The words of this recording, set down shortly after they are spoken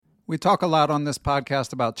We talk a lot on this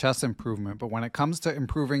podcast about chess improvement, but when it comes to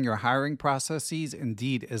improving your hiring processes,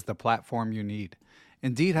 Indeed is the platform you need.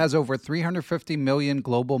 Indeed has over 350 million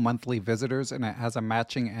global monthly visitors, and it has a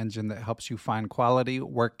matching engine that helps you find quality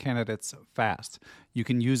work candidates fast. You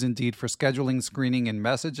can use Indeed for scheduling, screening, and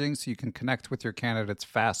messaging so you can connect with your candidates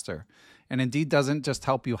faster. And Indeed doesn't just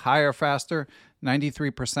help you hire faster.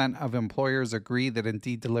 93% of employers agree that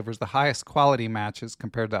Indeed delivers the highest quality matches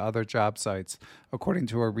compared to other job sites, according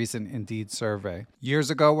to a recent Indeed survey. Years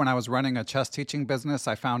ago, when I was running a chess teaching business,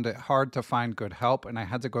 I found it hard to find good help, and I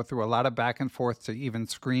had to go through a lot of back and forth to even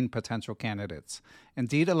screen potential candidates.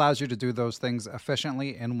 Indeed allows you to do those things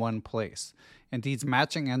efficiently in one place. Indeed's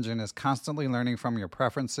matching engine is constantly learning from your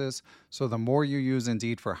preferences, so the more you use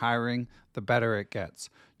Indeed for hiring, the better it gets.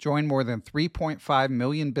 Join more than 3.5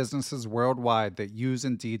 million businesses worldwide that use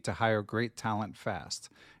Indeed to hire great talent fast.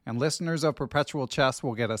 And listeners of Perpetual Chess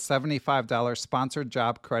will get a $75 sponsored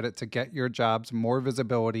job credit to get your jobs more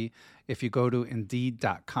visibility if you go to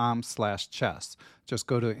Indeed.com/chess. Just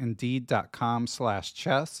go to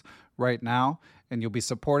Indeed.com/chess right now, and you'll be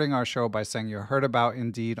supporting our show by saying you heard about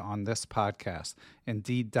Indeed on this podcast.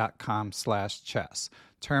 Indeed.com/chess.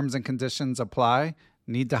 Terms and conditions apply.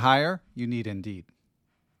 Need to hire? You need Indeed.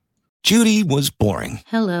 Judy was boring.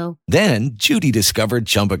 Hello. Then Judy discovered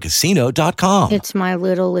ChumbaCasino.com. It's my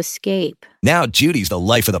little escape. Now Judy's the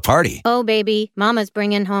life of the party. Oh, baby, mama's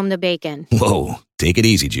bringing home the bacon. Whoa, take it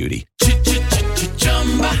easy, Judy.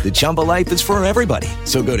 The Chumba life is for everybody.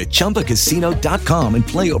 So go to ChumbaCasino.com and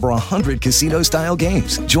play over 100 casino-style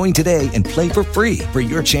games. Join today and play for free for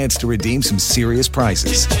your chance to redeem some serious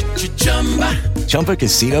prizes.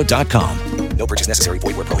 ChumbaCasino.com. No purchase necessary.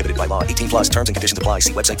 Void where prohibited by law. 18+ terms and conditions apply.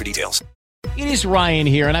 See website for details. It is Ryan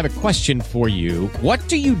here, and I have a question for you. What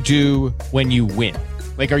do you do when you win?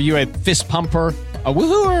 Like, are you a fist pumper, a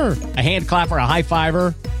woo-hooer, a hand clapper, a high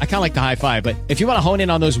fiver? I kind of like the high five, but if you want to hone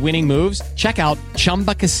in on those winning moves, check out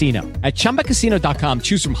Chumba Casino. At ChumbaCasino.com,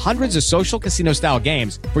 choose from hundreds of social casino-style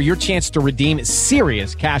games for your chance to redeem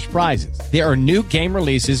serious cash prizes. There are new game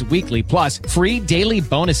releases weekly, plus free daily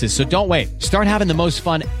bonuses. So don't wait. Start having the most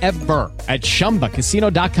fun ever at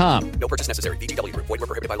ChumbaCasino.com. No purchase necessary. VGW. Void where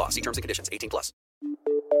prohibited by law. See terms and conditions. 18+.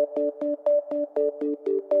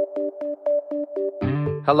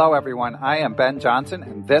 Hello, everyone. I am Ben Johnson,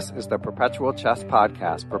 and this is the Perpetual Chess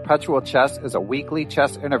Podcast. Perpetual Chess is a weekly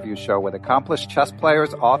chess interview show with accomplished chess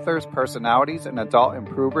players, authors, personalities, and adult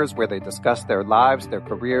improvers where they discuss their lives, their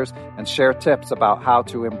careers, and share tips about how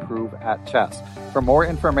to improve at chess. For more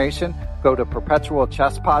information, go to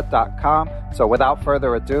perpetualchesspod.com. So without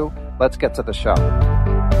further ado, let's get to the show.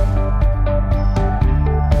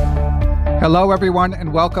 Hello, everyone,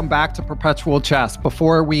 and welcome back to Perpetual Chess.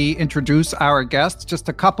 Before we introduce our guests, just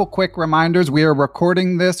a couple quick reminders. We are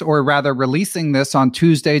recording this, or rather releasing this, on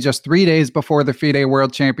Tuesday, just 3 days before the FIDE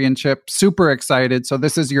World Championship. Super excited. So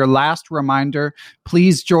this is your last reminder.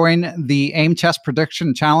 Please join the AIM Chess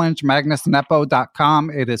Prediction Challenge, MagnusNepo.com.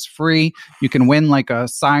 It is free. You can win like a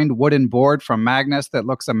signed wooden board from Magnus that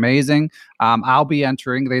looks amazing. I'll be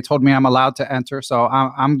entering. They told me I'm allowed to enter, so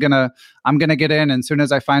I'm gonna get in as soon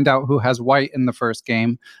as I find out who has white in the first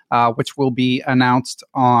game, which will be announced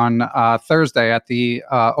on Thursday at the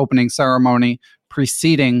opening ceremony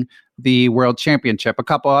preceding the World Championship. A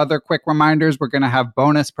couple other quick reminders. We're going to have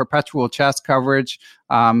bonus Perpetual Chess coverage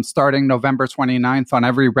starting November 29th on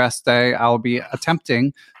every rest day. I'll be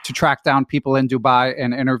attempting to track down people in Dubai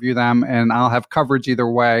and interview them, and I'll have coverage either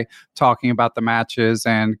way, talking about the matches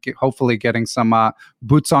and hopefully getting some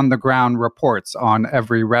boots on the ground reports on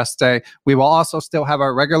every rest day. We will also still have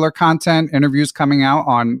our regular content, interviews coming out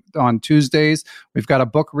on Tuesdays. We've got a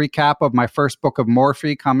book recap of my first book of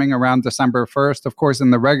Morphy coming around December 1st. Of course, in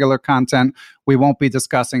the regular content, we won't be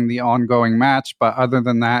discussing the ongoing match, but other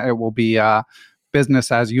than that, it will be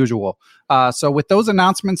business as usual. So with those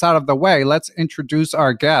announcements out of the way, let's introduce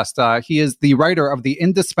our guest. He is the writer of the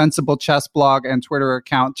indispensable chess blog and Twitter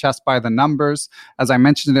account Chess by the Numbers. As I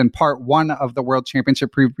mentioned in part 1 of the World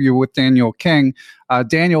Championship preview with Daniel King,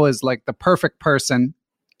 Daniel is like the perfect person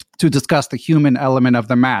to discuss the human element of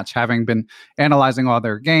the match, having been analyzing all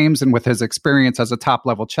their games and with his experience as a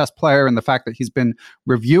top-level chess player and the fact that he's been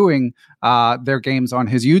reviewing their games on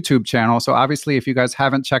his YouTube channel. So obviously, if you guys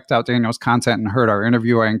haven't checked out Daniel's content and heard our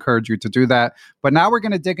interview, I encourage you to do that. But now we're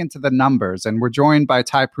going to dig into the numbers, and we're joined by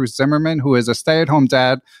Ty Preuss Zimmerman, who is a stay-at-home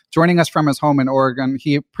dad, joining us from his home in Oregon.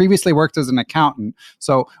 He previously worked as an accountant,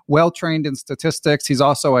 so well-trained in statistics. He's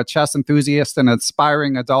also a chess enthusiast and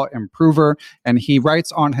aspiring adult improver, and he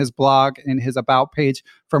writes on his his blog in his About page.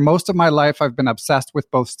 For most of my life, I've been obsessed with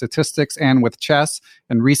both statistics and with chess.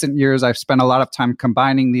 In recent years, I've spent a lot of time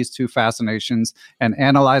combining these two fascinations and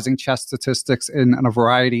analyzing chess statistics in a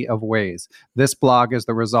variety of ways. This blog is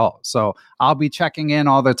the result. So I'll be checking in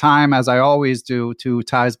all the time, as I always do, to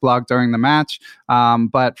Ty's blog during the match.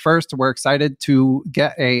 But first, we're excited to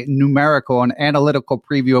get a numerical and analytical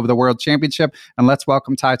preview of the World Championship. And let's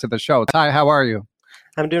welcome Ty to the show. Ty, how are you?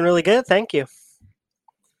 I'm doing really good. Thank you.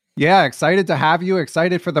 Yeah, excited to have you.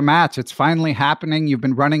 Excited for the match. It's finally happening. You've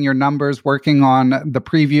been running your numbers, working on the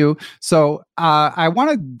preview. So I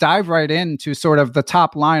want to dive right into sort of the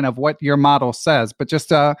top line of what your model says. But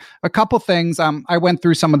just a couple things. I went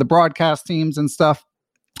through some of the broadcast teams and stuff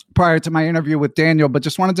prior to my interview with Daniel, but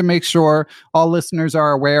just wanted to make sure all listeners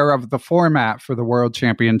are aware of the format for the World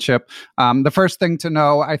Championship. The first thing to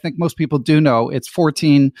know, I think most people do know, it's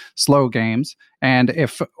 14 slow games. And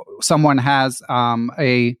if someone has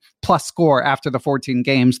a plus score after the 14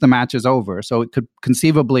 games, the match is over. So it could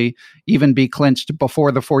conceivably even be clinched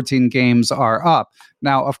before the 14 games are up.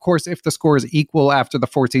 Now, of course, if the score is equal after the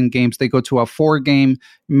 14 games, they go to a 4-game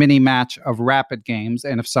mini match of rapid games.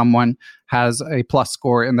 And if someone has a plus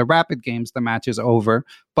score in the rapid games, the match is over.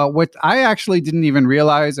 But what I actually didn't even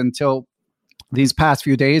realize until these past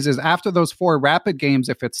few days is after those 4 rapid games,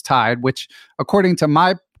 if it's tied, which according to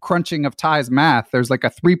my crunching of Ty's math, there's like a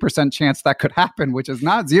 3% chance that could happen, which is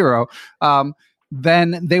not zero.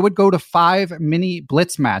 Then they would go to 5 mini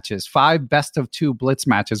blitz matches, 5 best of 2 blitz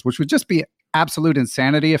matches, which would just be absolute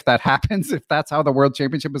insanity if that happens, if that's how the World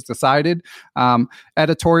Championship is decided.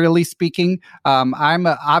 Editorially speaking,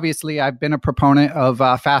 I've been a proponent of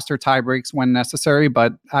faster tie breaks when necessary,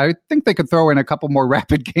 but I think they could throw in a couple more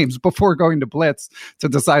rapid games before going to blitz to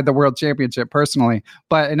decide the World Championship personally.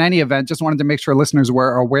 But in any event, just wanted to make sure listeners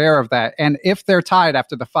were aware of that. And if they're tied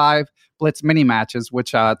after the 5 blitz mini matches,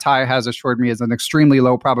 which Ty has assured me is an extremely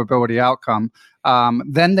low probability outcome,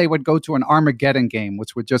 then they would go to an Armageddon game,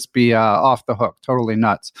 which would just be off the hook, totally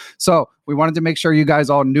nuts. So we wanted to make sure you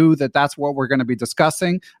guys all knew that that's what we're going to be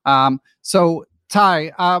discussing. So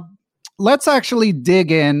Ty, let's actually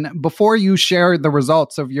dig in before you share the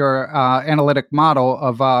results of your analytic model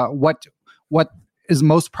of what is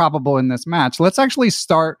most probable in this match. Let's actually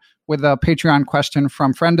start with a Patreon question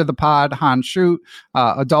from friend of the pod, Han Shoot,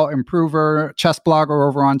 adult improver, chess blogger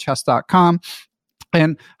over on chess.com.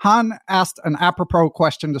 And Han asked an apropos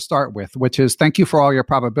question to start with, which is, thank you for all your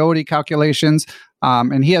probability calculations.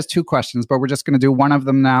 And he has 2 questions, but we're just going to do one of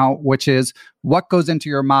them now, which is, what goes into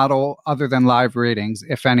your model other than live ratings,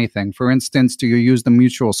 if anything? For instance, do you use the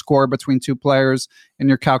mutual score between 2 players in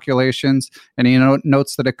your calculations? And he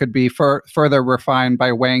notes that it could be further refined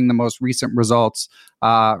by weighing the most recent results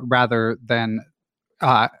rather than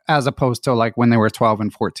as opposed to like when they were 12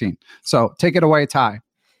 and 14. So take it away, Ty.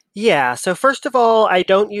 Yeah, so first of all, I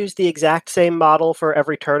don't use the exact same model for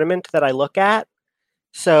every tournament that I look at.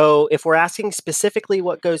 So if we're asking specifically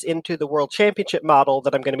what goes into the World Championship model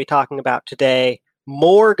that I'm going to be talking about today,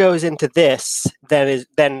 more goes into this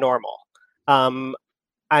than normal. I'm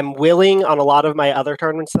willing on a lot of my other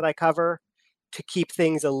tournaments that I cover to keep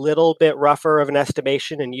things a little bit rougher of an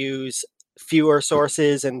estimation and use fewer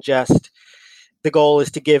sources, and just the goal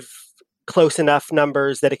is to give close enough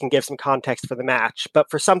numbers that it can give some context for the match. But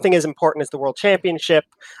for something as important as the World Championship,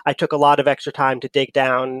 I took a lot of extra time to dig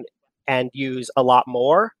down and use a lot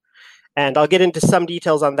more. And I'll get into some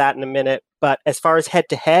details on that in a minute. But as far as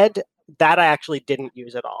head-to-head, that I actually didn't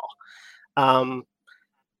use at all.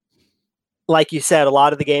 Like you said, a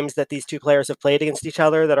lot of the games that these 2 players have played against each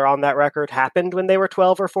other that are on that record happened when they were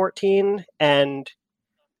 12 or 14. And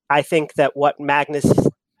I think that what Magnus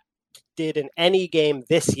did in any game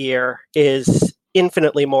this year is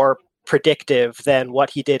infinitely more predictive than what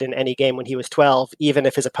he did in any game when he was 12, even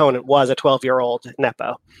if his opponent was a 12-year-old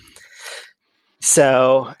Nepo.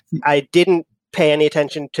 So I didn't pay any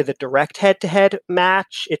attention to the direct head-to-head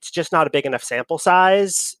match. It's just not a big enough sample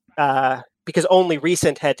size because only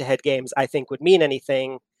recent head-to-head games I think would mean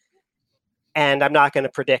anything, and I'm not going to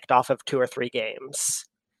predict off of 2 or 3 games.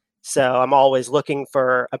 So I'm always looking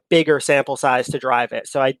for a bigger sample size to drive it.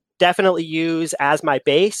 So I definitely use as my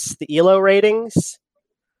base the ELO ratings.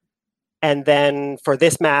 And then for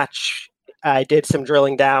this match, I did some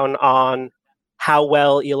drilling down on how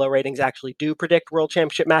well ELO ratings actually do predict World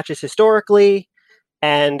Championship matches historically.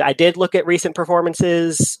 And I did look at recent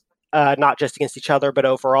performances, not just against each other, but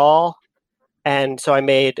overall. And so I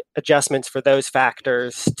made adjustments for those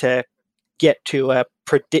factors to get to a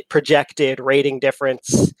projected rating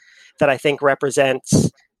difference that I think represents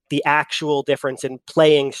the actual difference in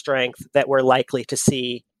playing strength that we're likely to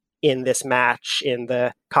see in this match in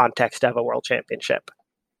the context of a World Championship.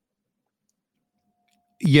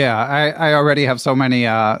 Yeah, I already have so many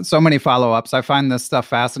follow-ups. I find this stuff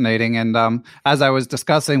fascinating. And as I was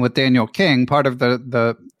discussing with Daniel King, part of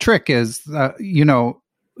the trick is,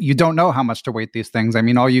 you don't know how much to weight these things. I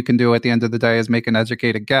mean, all you can do at the end of the day is make an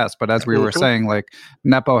educated guess. But as we were saying, like,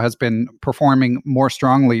 Nepo has been performing more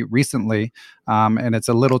strongly recently, and it's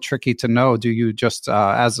a little tricky to know. Do you just,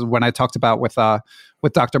 as when I talked about with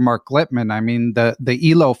Dr. Mark Glittman, I mean,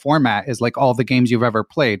 the ELO format is like all the games you've ever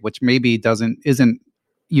played, which maybe isn't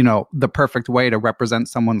the perfect way to represent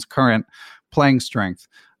someone's current playing strength.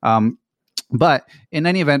 But in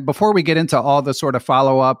any event, before we get into all the sort of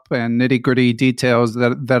follow-up and nitty-gritty details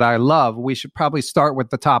that I love, we should probably start with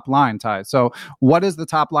the top line, Ty. So what is the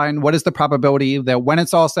top line? What is the probability that when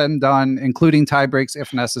it's all said and done, including tie breaks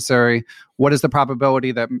if necessary, what is the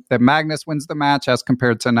probability that Magnus wins the match as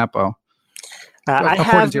compared to Nepo?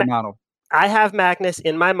 According to your model. I have Magnus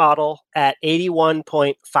in my model at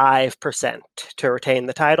 81.5% to retain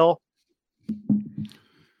the title.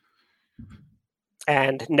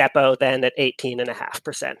 And Nepo then at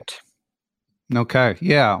 18.5%. Okay.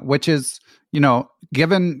 Yeah. Which is,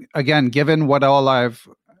 given what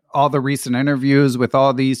all the recent interviews with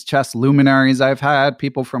all these chess luminaries I've had,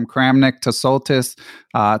 people from Kramnik to Soltis,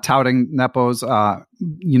 touting Nepo's,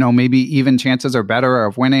 maybe even chances are better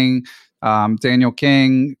of winning. Daniel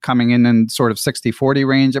King coming in sort of 60-40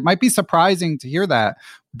 range. It might be surprising to hear that,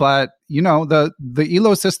 but the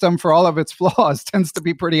ELO system, for all of its flaws, tends to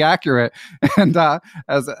be pretty accurate. And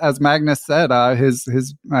as Magnus said,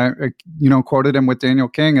 his quoted him with Daniel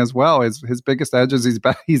King as well. His biggest edge is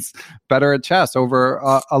he's better at chess over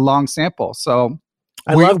a long sample. So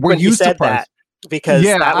I love when you said that, because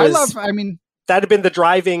that had been the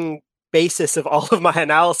driving basis of all of my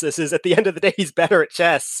analysis. Is at the end of the day, he's better at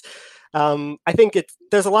chess. I think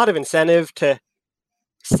there's a lot of incentive to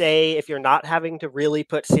say, if you're not having to really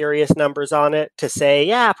put serious numbers on it, to say,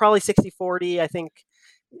 yeah, probably 60-40. I think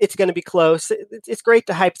it's going to be close. It's great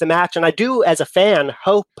to hype the match. And I do, as a fan,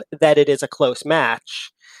 hope that it is a close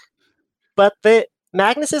match. But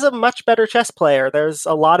Magnus is a much better chess player. There's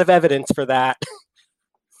a lot of evidence for that.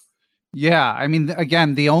 Yeah, I mean,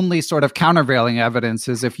 again, the only sort of countervailing evidence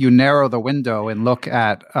is if you narrow the window and look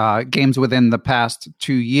at games within the past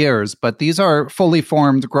 2 years. But these are fully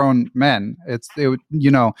formed grown men. It's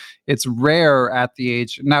rare at the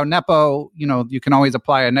age. Now, Nepo, you can always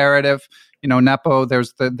apply a narrative. Nepo,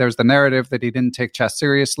 there's the narrative that he didn't take chess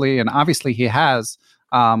seriously, and obviously he has,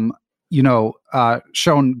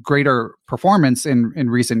 shown greater performance in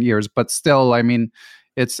recent years. But still, I mean,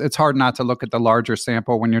 it's hard not to look at the larger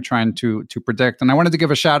sample when you're trying to predict. And I wanted to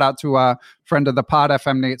give a shout out to a friend of the pod,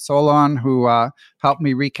 FM Nate Solon, who helped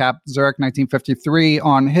me recap Zurich 1953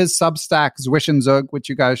 on his Substack, Zwischenzug, which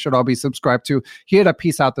you guys should all be subscribed to. He had a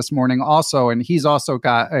piece out this morning also, and he's also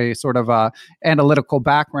got a sort of analytical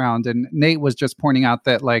background. And Nate was just pointing out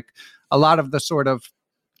that, like, a lot of the sort of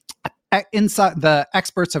inside the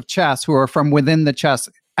experts of chess who are from within the chess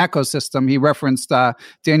ecosystem. He referenced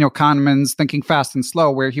Daniel Kahneman's Thinking Fast and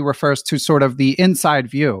Slow, where he refers to sort of the inside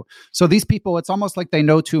view. So these people, it's almost like they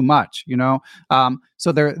know too much,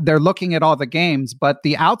 so they're looking at all the games, but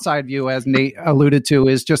the outside view, as Nate alluded to,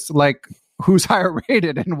 is just like who's higher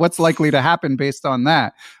rated and what's likely to happen based on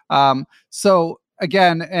that. So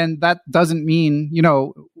again, and that doesn't mean,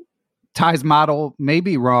 Ty's model may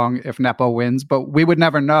be wrong if Nepo wins, but we would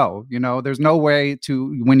never know. There's no way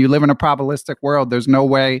to, when you live in a probabilistic world, there's no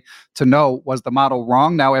way to know, was the model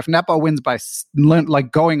wrong? Now, if Nepo wins by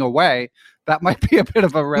like going away, that might be a bit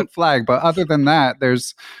of a red flag. But other than that,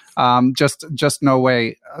 there's just no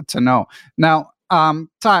way to know. Now,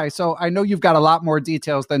 Ty, so I know you've got a lot more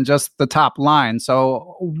details than just the top line.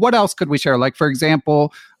 So what else could we share? Like, for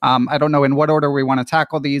example, I don't know in what order we want to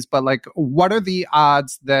tackle these, but like, what are the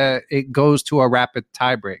odds that it goes to a rapid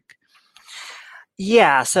tiebreak?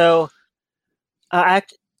 Yeah, so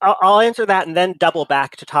I'll answer that and then double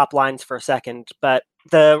back to top lines for a second. But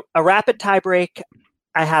a rapid tiebreak,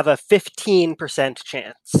 I have a 15%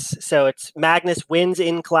 chance. So it's Magnus wins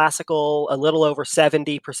in classical a little over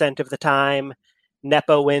 70% of the time.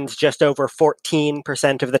 Nepo wins just over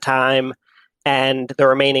 14% of the time, and the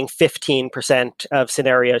remaining 15% of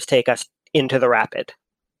scenarios take us into the rapid.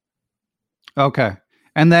 Okay.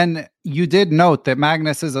 And then you did note that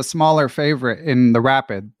Magnus is a smaller favorite in the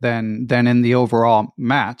rapid than in the overall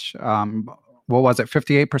match. What was it,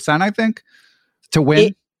 58%, I think, to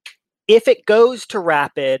win? If it goes to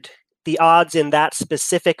rapid, the odds in that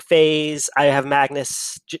specific phase, I have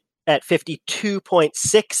Magnus at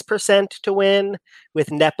 52.6% to win,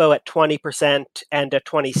 with Nepo at 20% and a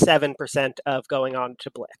 27% of going on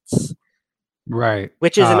to Blitz. Right.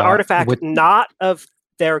 Which is an artifact not of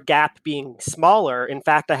their gap being smaller. In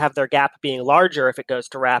fact, I have their gap being larger if it goes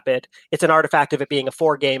to Rapid. It's an artifact of it being a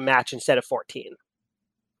 4-game match instead of 14.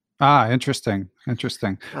 Ah, interesting.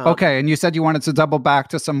 Okay, and you said you wanted to double back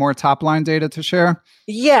to some more top-line data to share?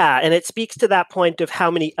 Yeah, and it speaks to that point of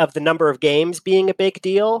how many of the number of games being a big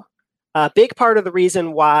deal. A big part of the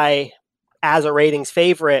reason why, as a ratings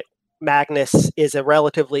favorite, Magnus is a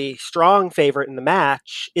relatively strong favorite in the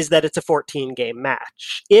match is that it's a 14-game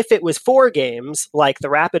match. If it was 4 games, like the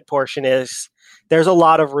Rapid portion is, there's a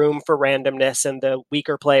lot of room for randomness, and the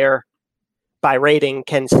weaker player by rating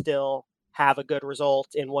can still have a good result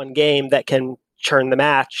in one game that can churn the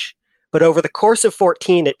match. But over the course of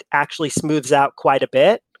 14, it actually smooths out quite a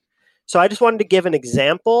bit. So I just wanted to give an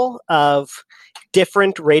example of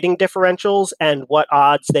different rating differentials and what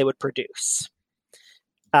odds they would produce.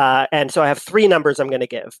 And so I have 3 numbers I'm going to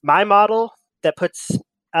give. My model that puts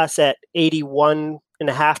us at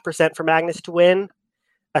 81.5% for Magnus to win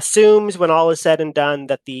assumes, when all is said and done,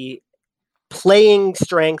 that the playing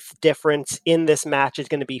strength difference in this match is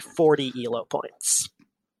going to be 40 ELO points.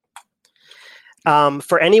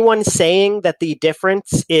 For anyone saying that the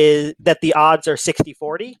difference is that the odds are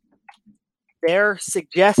 60-40, they're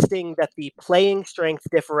suggesting that the playing strength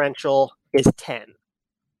differential is 10.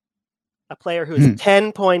 A player who's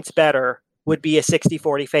 10 points better would be a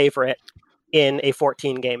 60-40 favorite in a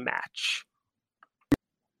 14-game match.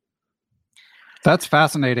 That's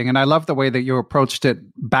fascinating, and I love the way that you approached it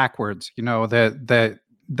backwards. You know,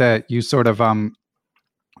 that you sort of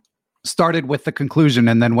started with the conclusion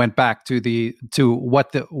and then went back to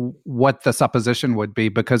what the supposition would be.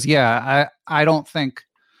 Because I don't think,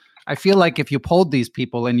 I feel like if you polled these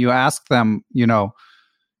people and you asked them, you know,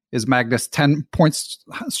 is Magnus 10 points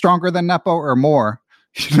stronger than Nepo or more?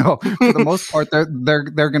 You know, for the most part, they're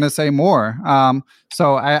going to say more.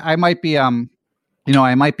 So I might be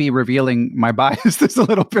I might be revealing my bias a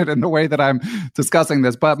little bit in the way that I'm discussing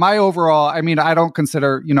this. But my overall, I mean, I don't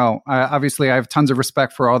consider, obviously I have tons of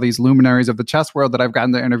respect for all these luminaries of the chess world that I've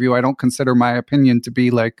gotten to interview. I don't consider my opinion to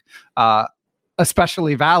be like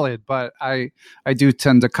especially valid, but I do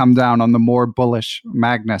tend to come down on the more bullish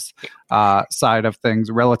Magnus side of things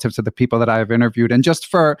relative to the people that I've interviewed. And just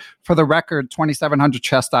for the record,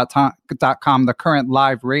 2700chess.com, the current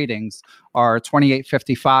live ratings are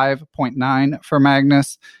 2855.9 for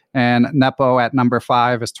Magnus, and Nepo at number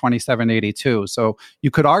 5 is 2782. So you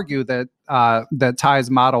could argue that that Ty's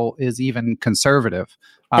model is even conservative.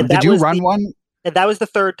 Did you run one? And that was the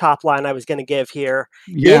third top line I was going to give here.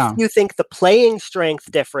 Yeah. If you think the playing strength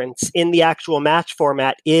difference in the actual match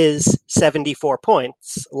format is 74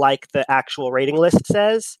 points, like the actual rating list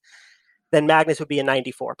says, then Magnus would be a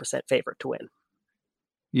 94% favorite to win.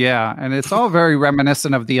 Yeah, and it's all very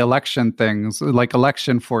reminiscent of the election things, like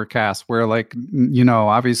election forecasts, where, like,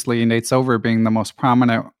 obviously Nate Silver being the most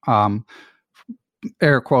prominent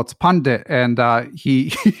air quotes pundit, and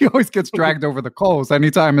he always gets dragged over the coals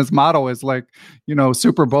anytime his model is like,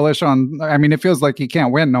 super bullish on. I mean, it feels like he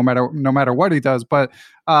can't win no matter what he does, but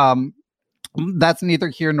that's neither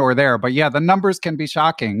here nor there. But yeah, the numbers can be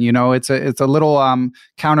shocking. It's a little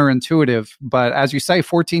counterintuitive, but as you say,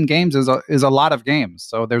 14 games is a lot of games,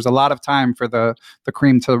 so there's a lot of time for the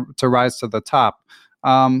cream to rise to the top.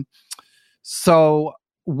 So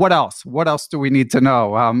what else do we need to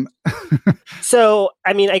know? So,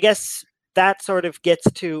 I mean, I guess that sort of gets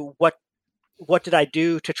to what did I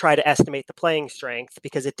do to try to estimate the playing strength,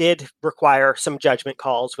 because it did require some judgment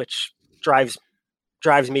calls, which drives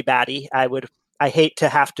me batty. I hate to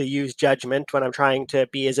have to use judgment when I'm trying to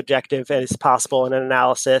be as objective as possible in an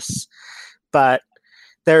analysis. But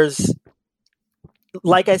there's,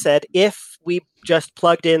 like I said, if we just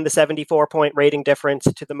plugged in the 74-point rating difference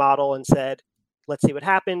to the model and said, let's see what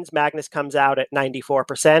happens, Magnus comes out at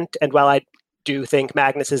 94%. And while I do think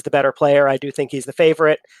Magnus is the better player, I do think he's the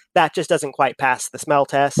favorite, that just doesn't quite pass the smell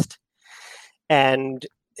test. And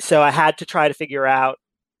so I had to try to figure out,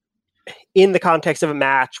 in the context of a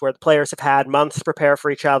match where the players have had months to prepare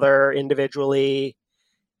for each other individually,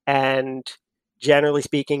 and generally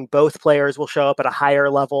speaking, both players will show up at a higher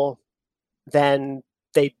level than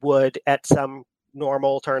they would at some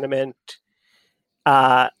normal tournament.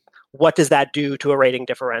 What does that do to a rating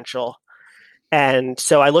differential? And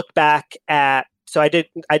so I looked back at, I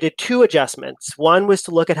did 2 adjustments. One was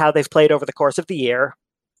to look at how they've played over the course of the year.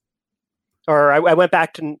 Or I went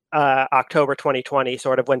back to October 2020,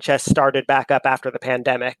 sort of when chess started back up after the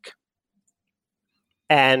pandemic,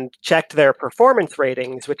 and checked their performance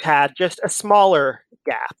ratings, which had just a smaller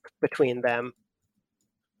gap between them.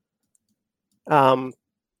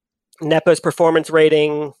 Nepo's performance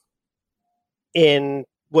rating in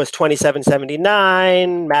was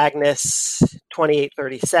 27.79, Magnus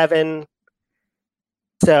 28.37.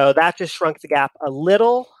 So that just shrunk the gap a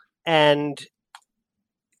little. And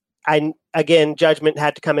judgment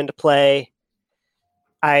had to come into play.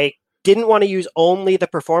 I didn't want to use only the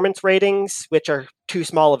performance ratings, which are too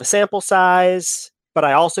small of a sample size, but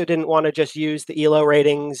I also didn't want to just use the ELO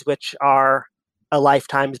ratings, which are a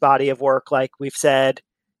lifetime's body of work, like we've said,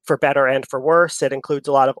 for better and for worse. It includes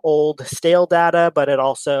a lot of old, stale data, but it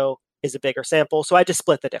also is a bigger sample. So I just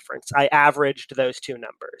split the difference. I averaged those two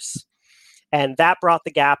numbers. And that brought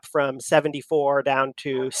the gap from 74 down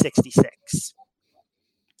to 66.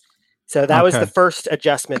 So that was the first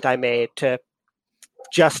adjustment I made to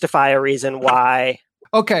justify a reason why.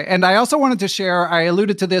 Okay, and I also wanted to share, I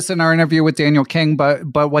alluded to this in our interview with Daniel King, but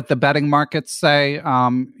what the betting markets say,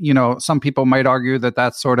 some people might argue that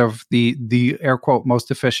that's sort of the air quote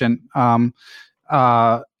most efficient,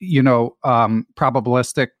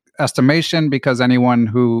 probabilistic estimation, because anyone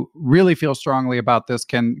who really feels strongly about this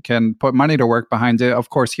can put money to work behind it. Of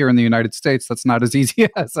course, here in the United States, that's not as easy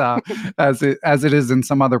as it is in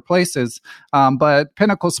some other places. But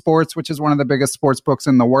Pinnacle Sports, which is one of the biggest sports books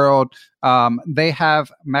in the world, they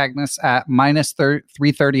have Magnus at minus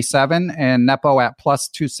 337 and Nepo at plus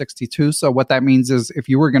 262. So what that means is if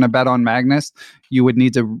you were going to bet on Magnus, you would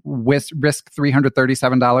need to risk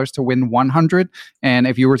 $337 to win 100. And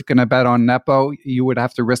if you were going to bet on Nepo, you would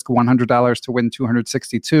have to risk $100 to win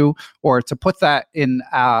 262. Or to put that in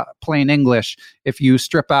plain English, if you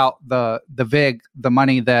strip out the VIG, the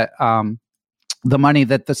money that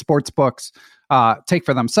the sports books take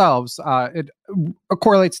for themselves, it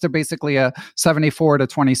correlates to basically a 74 to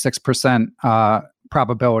 26%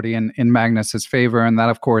 probability in Magnus's favor. And that,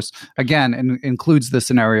 of course, again, includes the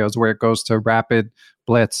scenarios where it goes to rapid,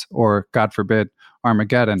 blitz, or, God forbid,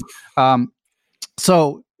 Armageddon.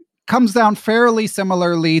 So comes down fairly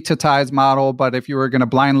similarly to Ty's model, but if you were going to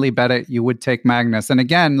blindly bet it, you would take Magnus. And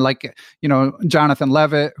again, like, Jonathan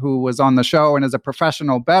Levitt, who was on the show and is a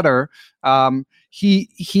professional bettor,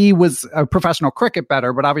 he was a professional cricket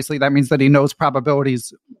bettor, but obviously that means that he knows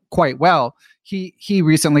probabilities quite well. He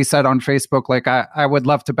recently said on Facebook, like, I would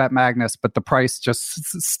love to bet Magnus, but the price just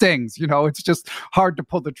stings. It's just hard to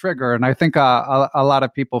pull the trigger. And I think a lot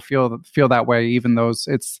of people feel that way, even though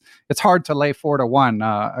it's hard to lay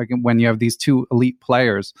 4-1 when you have these two elite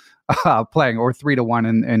players playing, or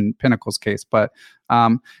 3-1 in Pinnacle's case. But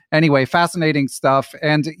anyway, fascinating stuff.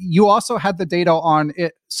 And you also had the data on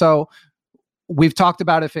it. So we've talked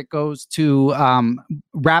about if it goes to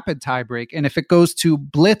rapid tiebreak, and if it goes to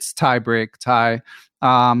blitz tiebreak, Ty,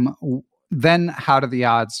 then how do the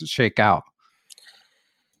odds shake out?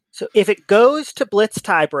 So if it goes to blitz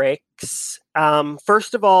tiebreaks,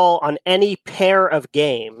 first of all, on any pair of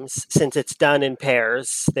games, since it's done in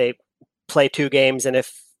pairs, they play two games, and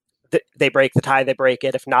if they break the tie, they break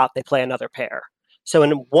it. If not, they play another pair. So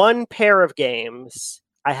in one pair of games,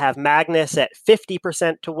 I have Magnus at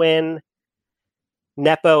 50% to win,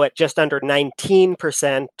 Nepo at just under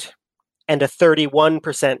 19%, and a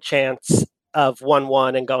 31% chance of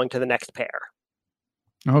 1-1 and going to the next pair.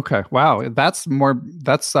 Okay. Wow. That's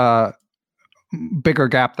a bigger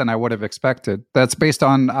gap than I would have expected. That's based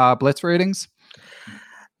on blitz ratings?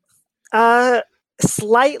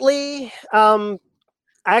 Slightly. I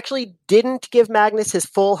actually didn't give Magnus his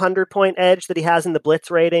full 100-point edge that he has in the blitz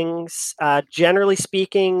ratings. Generally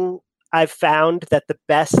speaking, I've found that the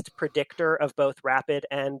best predictor of both rapid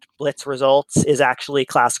and blitz results is actually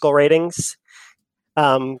classical ratings.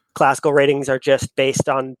 Classical ratings are just based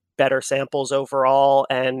on better samples overall.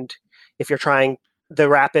 And if you're trying, the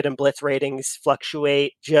rapid and blitz ratings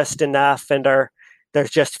fluctuate just enough, and there's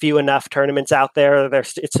just few enough tournaments out there.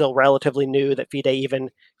 It's still relatively new that FIDE even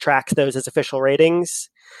tracks those as official ratings.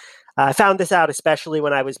 I found this out especially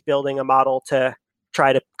when I was building a model to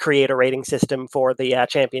try to create a rating system for the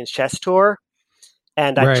Champions Chess Tour.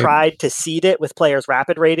 And I tried to seed it with players'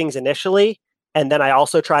 rapid ratings initially. And then I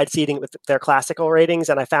also tried seeding it with their classical ratings.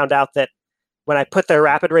 And I found out that when I put their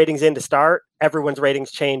rapid ratings in to start, everyone's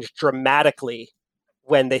ratings changed dramatically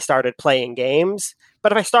when they started playing games.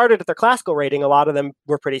 But if I started at their classical rating, a lot of them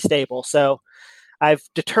were pretty stable. So I've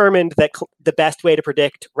determined that the best way to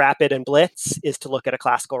predict rapid and blitz is to look at a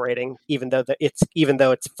classical rating, even though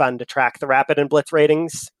it's fun to track the rapid and blitz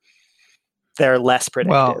ratings, they're less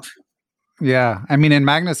predictive. Well, yeah. I mean, in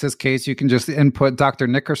Magnus's case, you can just input Dr.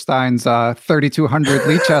 Nickerstein's 3,200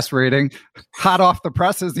 Lee chess rating hot off the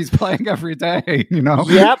presses. He's playing every day,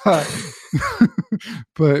 Yep.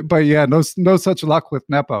 but yeah, no such luck with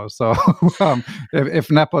Nepo. So if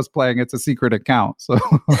Nepo's playing, it's a secret account. So,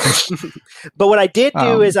 but what I did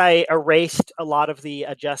do is I erased a lot of the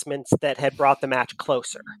adjustments that had brought the match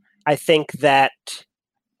closer. I think that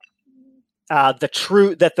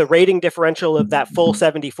the rating differential of that full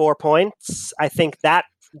 74 points, I think that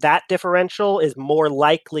differential is more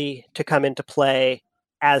likely to come into play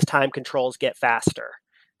as time controls get faster.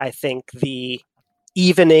 I think the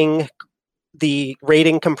rating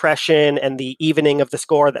compression and the evening of the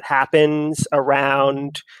score that happens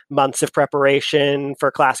around months of preparation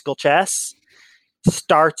for classical chess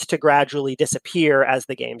starts to gradually disappear as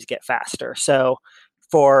the games get faster. So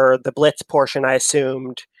for the blitz portion, I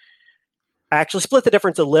actually split the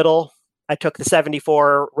difference a little. I took the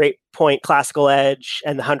 74 rate point classical edge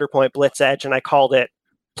and the 100-point blitz edge, and I called it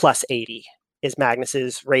plus 80 is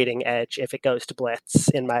Magnus's rating edge if it goes to blitz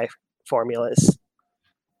in my formulas.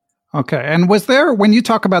 Okay. And was there, when you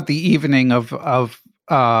talk about the evening of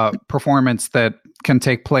performance that can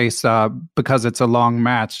take place because it's a long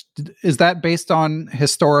match, is that based on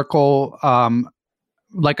historical,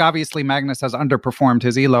 like obviously Magnus has underperformed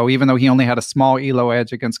his ELO, even though he only had a small ELO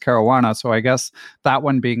edge against Caruana. So I guess that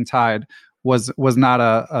one being tied was not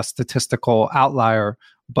a statistical outlier.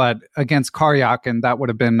 But against Karyakin, that would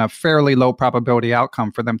have been a fairly low probability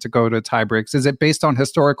outcome for them to go to tie breaks. Is it based on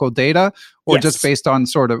historical data or just based on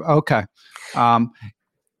sort of, okay.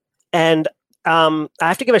 And I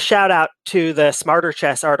have to give a shout out to the Smarter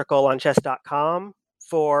Chess article on chess.com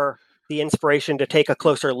for the inspiration to take a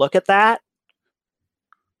closer look at that.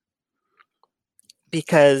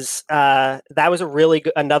 Because that was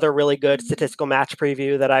another really good statistical match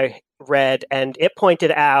preview that I read. And it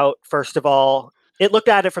pointed out, first of all, it looked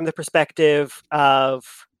at it from the perspective of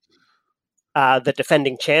the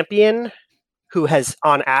defending champion, who has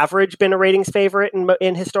on average been a ratings favorite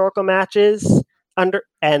in historical matches, and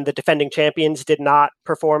the defending champions did not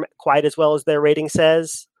perform quite as well as their rating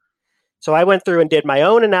says. So I went through and did my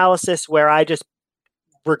own analysis where I just,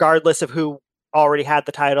 regardless of who already had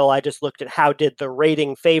the title, I just looked at how did the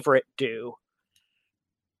rating favorite do,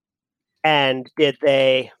 and did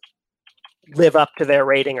they live up to their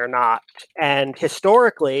rating or not. And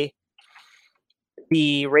historically,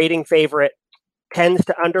 the rating favorite tends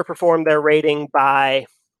to underperform their rating by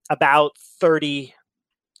about 30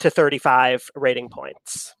 to 35 rating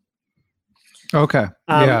points. Okay.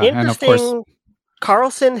 Yeah, interesting. and of course,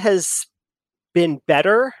 Carlsen has been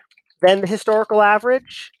better than the historical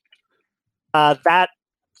average. That,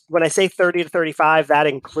 when I say 30 to 35, that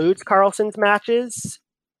includes Carlsen's matches,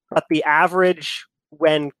 but the average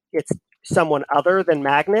when it's someone other than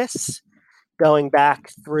Magnus, going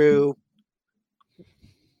back through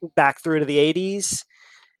to the 80s,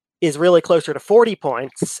 is really closer to 40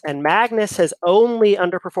 points, and Magnus has only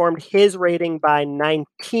underperformed his rating by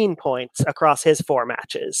 19 points across his 4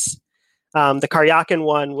 matches. The Karyakin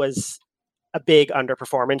one was a big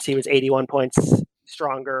underperformance. He was 81 points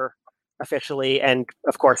stronger officially, and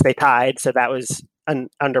of course they tied, so that was an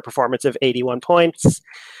underperformance of 81 points.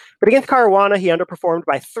 But against Caruana, he underperformed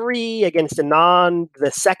by 3. Against Anand,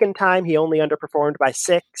 the second time, he only underperformed by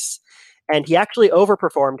 6. And he actually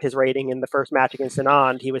overperformed his rating in the first match against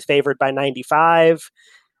Anand. He was favored by 95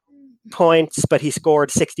 points, but he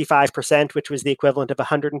scored 65%, which was the equivalent of a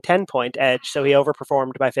 110-point edge. So he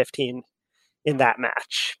overperformed by 15 in that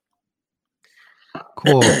match.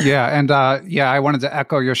 Cool. Yeah. And I wanted to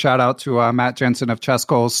echo your shout out to Matt Jensen of Chess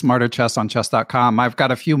Goals, Smarter Chess on chess.com. I've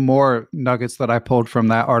got a few more nuggets that I pulled from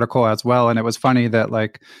that article as well. And it was funny that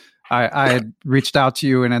I had reached out to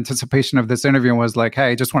you in anticipation of this interview and was like,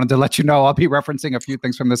 hey, just wanted to let you know I'll be referencing a few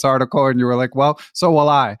things from this article. And you were like, well, so will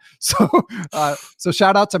I. So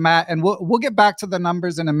shout out to Matt. And we'll get back to the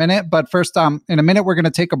numbers in a minute. But first, in a minute, we're going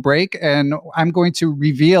to take a break. And I'm going to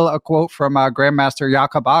reveal a quote from Grandmaster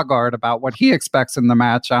Jakob Aagaard about what he expects in the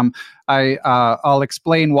match. I'll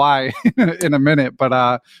explain why in a minute.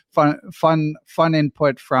 But fun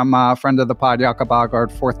input from friend of the pod, Jakob Aagaard,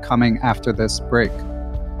 forthcoming after this break.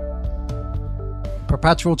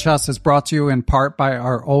 Perpetual Chess is brought to you in part by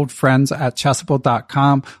our old friends at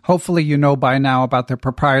Chessable.com. Hopefully you know by now about their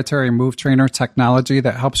proprietary move trainer technology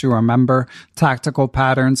that helps you remember tactical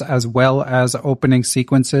patterns as well as opening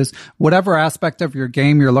sequences. Whatever aspect of your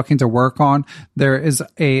game you're looking to work on, there is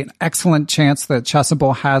an excellent chance that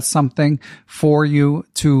Chessable has something for you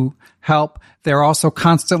to help. They're also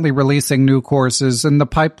constantly releasing new courses. In the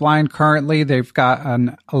pipeline currently, they've got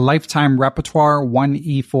a lifetime repertoire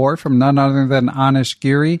 1E4 from none other than Anish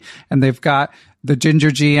Giri, and they've got the Ginger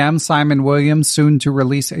GM, Simon Williams, soon to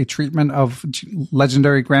release a treatment of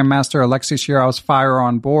legendary Grandmaster Alexei Shirov's Fire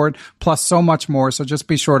on Board, plus so much more. So just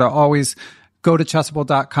be sure to always go to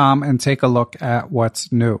chessable.com and take a look at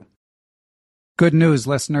what's new. Good news,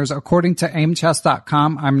 listeners. According to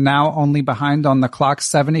aimchess.com, I'm now only behind on the clock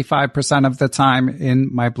 75% of the time in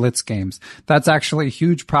my Blitz games. That's actually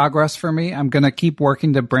huge progress for me. I'm going to keep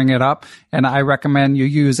working to bring it up, and I recommend you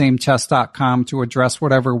use aimchess.com to address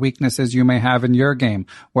whatever weaknesses you may have in your game,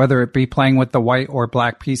 whether it be playing with the white or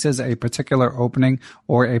black pieces, a particular opening,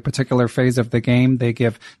 or a particular phase of the game. They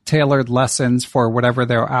give tailored lessons for whatever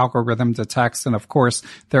their algorithm detects, and of course,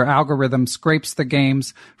 their algorithm scrapes the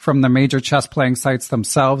games from the major chess playing sites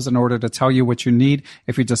themselves in order to tell you what you need.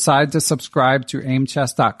 If you decide to subscribe to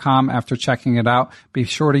aimchess.com after checking it out, be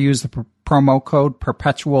sure to use the promo code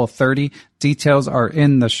perpetual30. Details are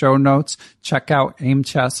in the show notes. Check out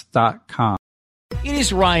aimchess.com. It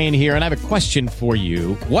is Ryan here, and I have a question for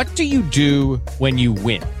you. What do you do when you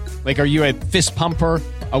win? Like, are you a fist pumper,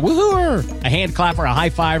 a woohooer, a hand clapper, a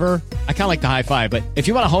high fiver? I kind of like the high five, but if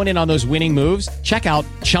you want to hone in on those winning moves, check out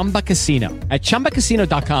Chumba Casino. At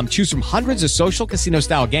ChumbaCasino.com, choose from hundreds of social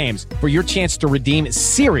casino-style games for your chance to redeem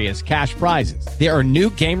serious cash prizes. There are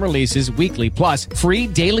new game releases weekly, plus free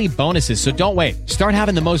daily bonuses, so don't wait. Start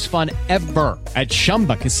having the most fun ever at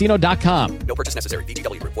ChumbaCasino.com. No purchase necessary.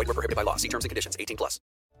 VGW. Void where prohibited by law. See terms and conditions. 18+.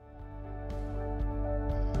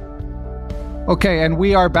 Okay, and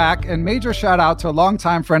we are back. And major shout out to a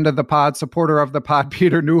longtime friend of the pod, supporter of the pod,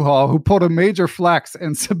 Peter Newhall, who pulled a major flex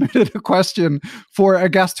and submitted a question for a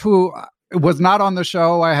guest who was not on the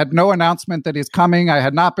show. I had no announcement that he's coming. I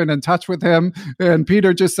had not been in touch with him. And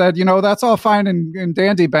Peter just said, you know, that's all fine and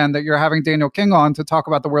dandy, Ben, that you're having Daniel King on to talk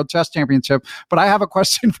about the World Chess Championship. But I have a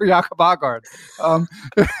question for Jakob Aagaard.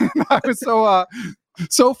 I was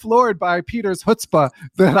so floored by Peter's chutzpah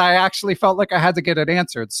that I actually felt like I had to get it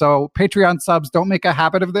answered. So Patreon subs, don't make a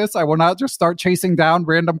habit of this. I will not just start chasing down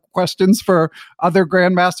random questions for other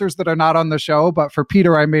grandmasters that are not on the show. But for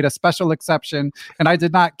Peter, I made a special exception, and I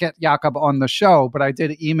did not get Jakob on the show, but I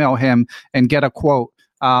did email him and get a quote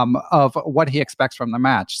of what he expects from the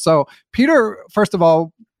match. So Peter, first of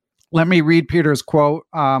all, let me read Peter's quote,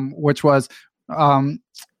 which was,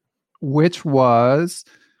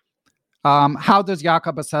 how does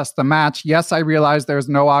Jakob assess the match? Yes, I realize there's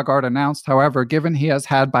no Aagaard announced. However, given he has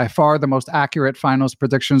had by far the most accurate finals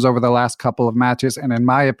predictions over the last couple of matches, and in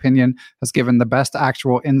my opinion, has given the best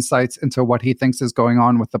actual insights into what he thinks is going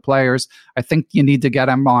on with the players, I think you need to get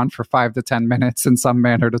him on for 5 to 10 minutes in some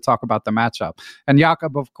manner to talk about the matchup. And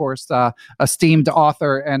Jakob, of course, esteemed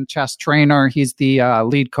author and chess trainer. He's the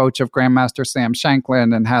lead coach of Grandmaster Sam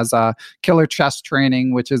Shanklin and has Killer Chess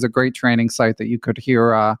Training, which is a great training site that you could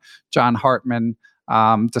hear John Hartman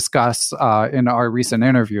discuss in our recent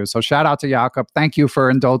interview. So shout out to Jakob. Thank you for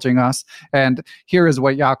indulging us. And here is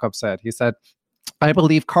what Jakob said. He said, I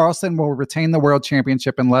believe Carlsen will retain the world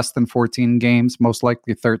championship in less than 14 games, most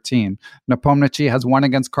likely 13. Nepomniachtchi has won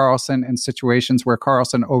against Carlsen in situations where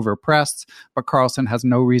Carlsen overpressed, but Carlsen has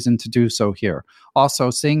no reason to do so here.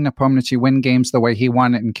 Also, seeing Nepomniachtchi win games the way he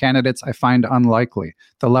won in candidates, I find unlikely.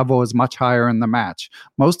 The level is much higher in the match.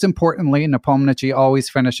 Most importantly, Nepomniachtchi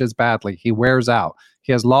always finishes badly. He wears out.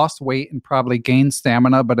 He has lost weight and probably gained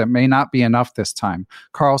stamina, but it may not be enough this time.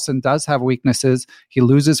 Carlsen does have weaknesses. He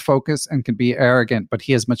loses focus and can be arrogant, but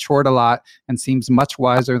he has matured a lot and seems much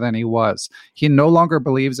wiser than he was. He no longer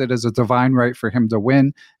believes it is a divine right for him to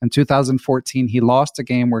win. In 2014, he lost a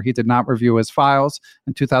game where he did not review his files.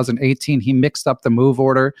 In 2018, he mixed up the move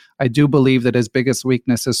order. I do believe that his biggest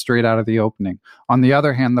weakness is straight out of the opening. On the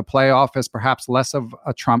other hand, the playoff is perhaps less of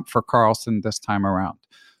a trump for Carlsen this time around.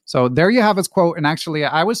 So there you have his quote. And actually,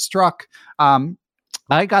 I was struck.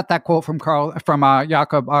 I got that quote from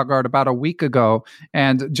Jakob Aagaard about a week ago.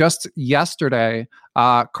 And just yesterday,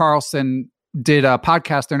 Carlsen did a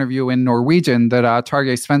podcast interview in Norwegian that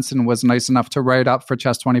Tarjei Svensson was nice enough to write up for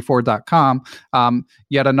chess24.com.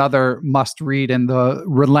 Yet another must read in the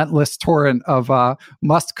relentless torrent of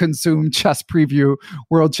must consume chess preview,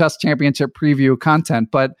 World Chess Championship preview content.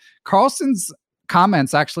 But Carlsen's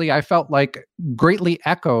comments actually, I felt like greatly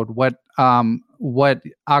echoed what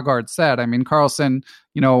Aagaard said. I mean, Carlsen,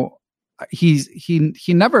 you know, he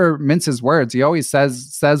never minces words. He always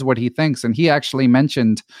says what he thinks. And he actually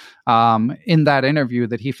mentioned in that interview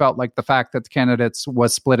that he felt like the fact that the candidates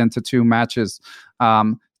was split into two matches,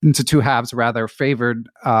 into two halves rather, favored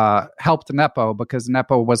helped Nepo because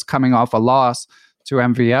Nepo was coming off a loss to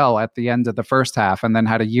MVL at the end of the first half and then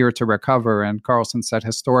had a year to recover. And Carlsen said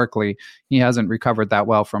historically he hasn't recovered that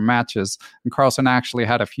well from matches. And Carlsen actually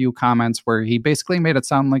had a few comments where he basically made it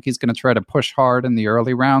sound like he's going to try to push hard in the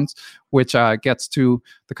early rounds, which gets to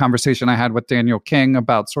the conversation I had with Daniel King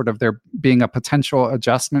about sort of there being a potential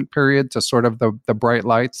adjustment period to sort of the bright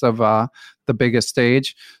lights of the biggest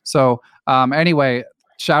stage. So anyway,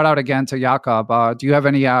 shout out again to Jakob. Do you have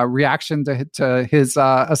any reaction to his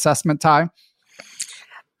assessment, Ty?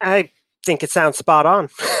 I think it sounds spot on.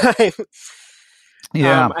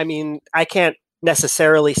 Yeah. I mean, I can't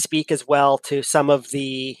necessarily speak as well to some of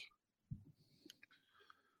the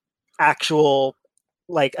actual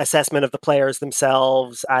assessment of the players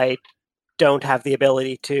themselves. I don't have the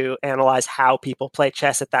ability to analyze how people play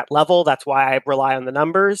chess at that level. That's why I rely on the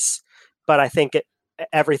numbers. But I think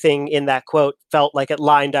everything in that quote felt like it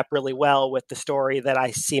lined up really well with the story that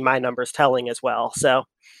I see my numbers telling as well. So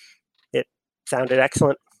it sounded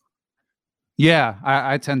excellent. Yeah,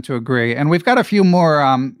 I tend to agree. And we've got a few more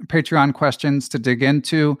Patreon questions to dig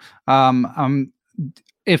into.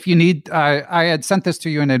 If you need, I had sent this to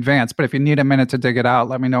you in advance, but if you need a minute to dig it out,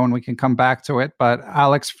 let me know and we can come back to it. But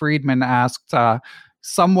Alex Friedman asked,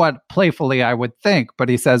 somewhat playfully, I would think, but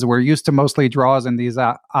he says, we're used to mostly draws in these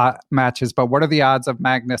matches, but what are the odds of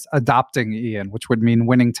Magnus adopting Ian, which would mean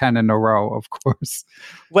winning 10 in a row, of course?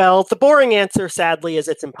 Well, the boring answer, sadly, is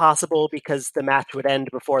it's impossible because the match would end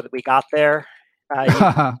before we got there.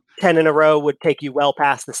 10 in a row would take you well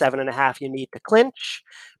past the 7.5 you need to clinch,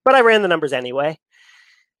 but I ran the numbers anyway.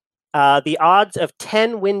 The odds of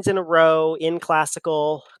 10 wins in a row in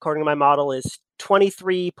Classical, according to my model, is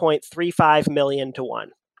 23.35 million to 1.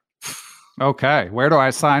 Okay, where do I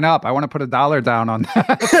sign up? I want to put $1 down on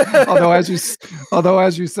that. although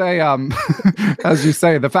as you say,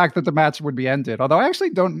 the fact that the match would be ended. Although I actually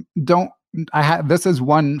don't. This is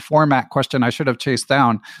one format question I should have chased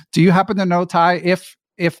down. Do you happen to know, Ty,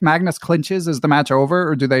 if Magnus clinches, is the match over,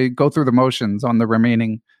 or do they go through the motions on the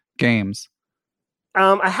remaining games?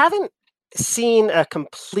 I haven't seen a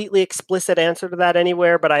completely explicit answer to that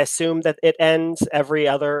anywhere, but I assume that it ends every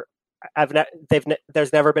other.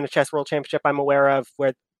 There's never been a Chess World Championship I'm aware of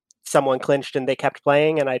where someone clinched and they kept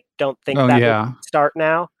playing, and I don't think would start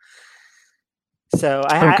now. So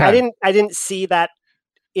I didn't see that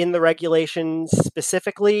in the regulations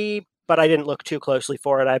specifically, but I didn't look too closely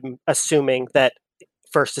for it. I'm assuming that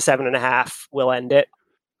first to 7.5 will end it.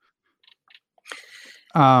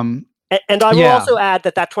 And I will also add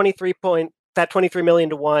that 23 million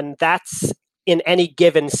to 1, that's in any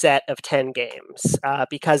given set of 10 games.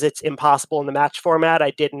 Because it's impossible in the match format,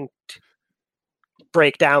 I didn't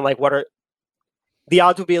break down the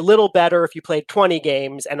odds would be a little better if you played 20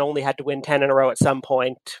 games and only had to win 10 in a row at some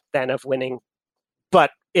point than of winning.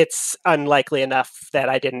 But it's unlikely enough that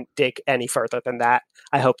I didn't dig any further than that.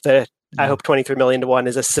 I hope 23 million to 1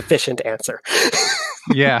 is a sufficient answer.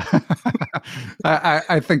 Yeah,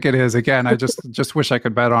 I think it is. Again, I just wish I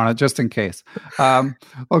could bet on it just in case.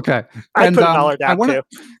 Okay. I'd put $1 down too.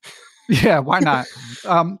 Yeah, why not?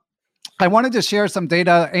 I wanted to share some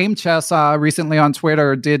data. Aim Chess recently on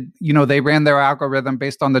Twitter they ran their algorithm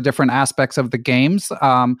based on the different aspects of the games.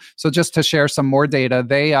 So just to share some more data,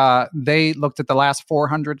 they looked at the last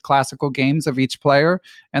 400 classical games of each player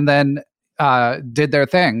and then did their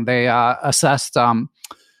thing. They assessed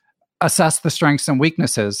the strengths and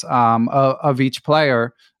weaknesses of each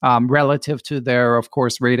player relative to their, of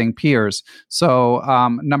course, rating peers. So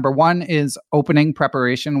number one is opening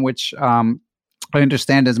preparation, which I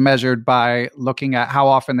understand is measured by looking at how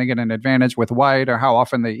often they get an advantage with white or how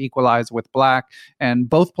often they equalize with black. And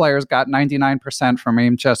both players got 99% from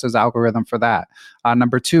Aim Chess's algorithm for that.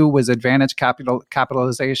 Number two was advantage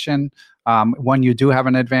capitalization. When you do have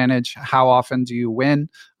an advantage, how often do you win?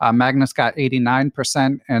 Magnus got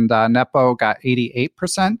 89% and Nepo got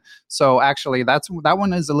 88%. So actually, that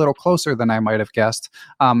one is a little closer than I might have guessed.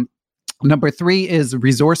 Number three is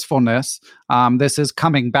resourcefulness. This is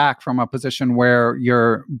coming back from a position where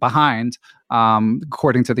you're behind,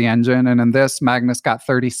 according to the engine. And in this, Magnus got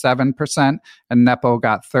 37% and Nepo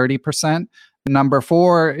got 30%. Number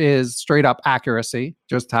four is straight up accuracy.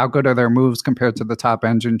 Just how good are their moves compared to the top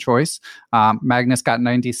engine choice? Magnus got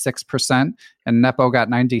 96% and Nepo got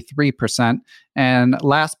 93%. And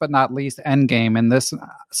last but not least, endgame. And this,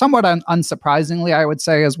 somewhat unsurprisingly, I would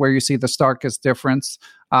say, is where you see the starkest difference.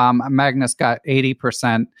 Magnus got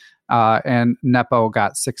 80% and Nepo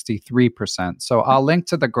got 63%. So I'll link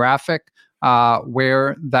to the graphic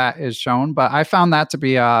where that is shown, but I found that to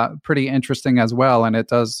be pretty interesting as well. And it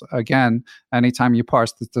does, again, anytime you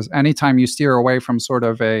parse this, anytime you steer away from sort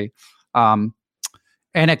of a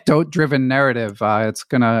anecdote-driven narrative, it's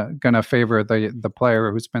gonna favor the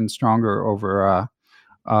player who's been stronger over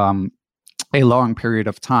a long period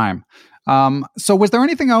of time. So was there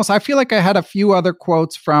anything else? I feel like I had a few other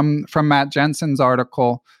quotes from Matt Jensen's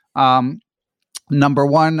article. Number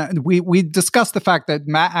one, we discussed the fact that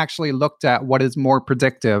Matt actually looked at what is more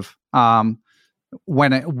predictive,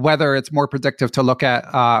 whether it's more predictive to look at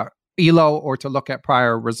ELO or to look at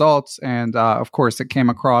prior results. And of course, it came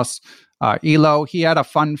across ELO. He had a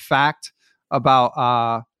fun fact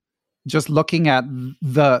about just looking at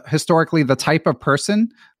historically the type of person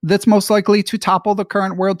that's most likely to topple the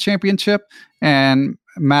current world championship. And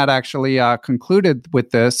Matt actually concluded with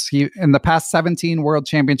this. In the past 17 world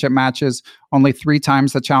championship matches, only 3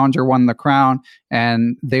 times the challenger won the crown,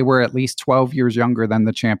 and they were at least 12 years younger than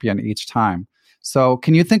the champion each time. So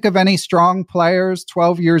can you think of any strong players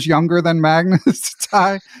 12 years younger than Magnus,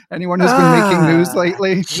 Ty? Anyone who's been making news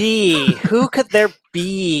lately? Gee, who could there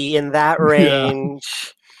be in that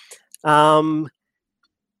range? Yeah.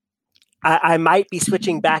 I might be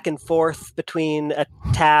switching back and forth between a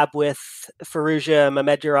tab with Firouzja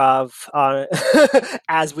Mamedjarov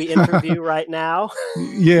as we interview right now.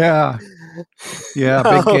 Yeah,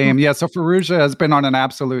 big game. Yeah, so Firouzja has been on an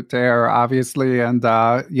absolute tear, obviously, and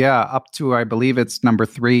up to, I believe it's number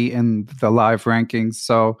 3 in the live rankings.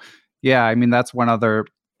 So, yeah, I mean, that's one other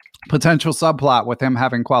potential subplot with him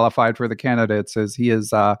having qualified for the candidates is he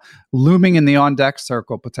is looming in the on-deck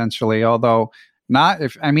circle potentially, although not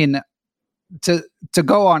if, I mean, to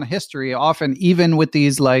go on history, often even with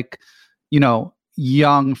these young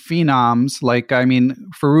phenoms, I mean,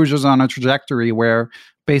 Firouzja's on a trajectory where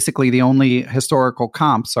basically the only historical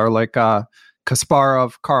comps are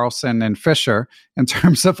Kasparov, Carlsen, and Fischer in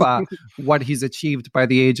terms of what he's achieved by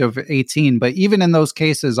the age of 18. But even in those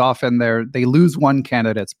cases, often they lose one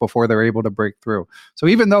candidates before they're able to break through. So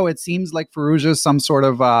even though it seems like Firouzja is some sort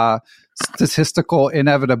of statistical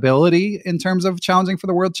inevitability in terms of challenging for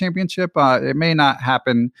the world championship, it may not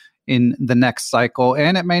happen in the next cycle,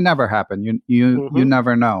 and it may never happen. You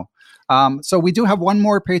never know. So we do have one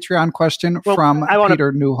more Patreon question from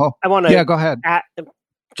Peter Newhall. I want to go ahead.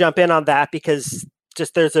 Jump in on that because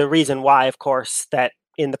just there's a reason why, of course, that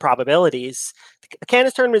in the probabilities, the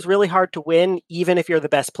Candidates tournament is really hard to win, even if you're the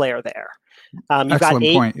best player there. Excellent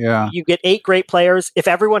point. Yeah, you get 8 great players. If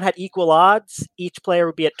everyone had equal odds, each player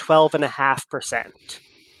would be at 12.5%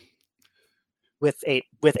 with an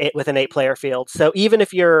 8-player field. So even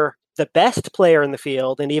if you're the best player in the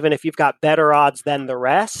field, and even if you've got better odds than the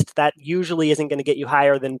rest, that usually isn't going to get you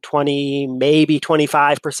higher than 20, maybe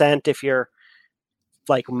 25% if you're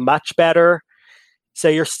much better.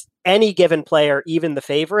 So any given player, even the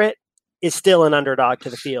favorite, is still an underdog to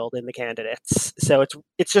the field in the candidates. So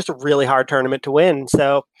it's just a really hard tournament to win.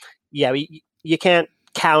 So yeah, you can't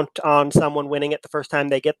count on someone winning it the first time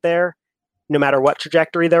they get there, no matter what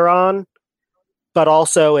trajectory they're on. But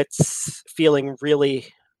also it's feeling really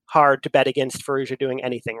hard to bet against Firouzja doing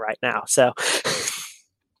anything right now. So,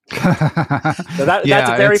 that's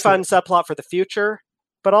a very fun subplot for the future.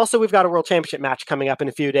 But also we've got a world championship match coming up in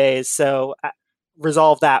a few days. So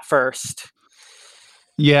resolve that first.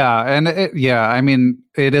 Yeah. And I mean,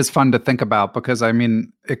 it is fun to think about because, I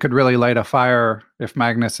mean, it could really light a fire if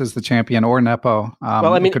Magnus is the champion or Nepo.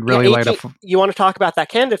 Well, I mean, it could really you want to talk about that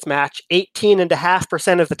candidates match,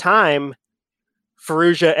 18.5% of the time,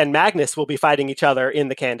 Firouzja and Magnus will be fighting each other in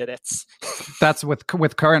the candidates. That's with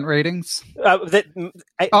current ratings? Yeah. The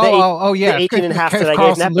 18.5 that I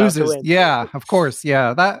gave Nepo loses. to win. Yeah, of course.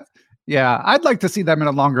 Yeah, I'd like to see them in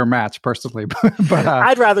a longer match personally, but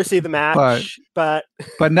I'd rather see the match. But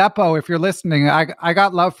Nepo, if you're listening, I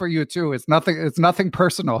got love for you too. It's nothing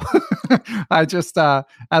personal. I just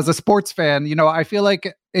as a sports fan, I feel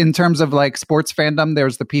like in terms of sports fandom,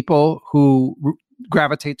 there's the people who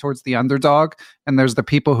gravitate towards the underdog, and there's the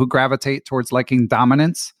people who gravitate towards liking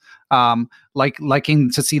dominance.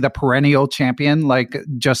 Liking to see the perennial champion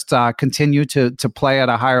just continue to play at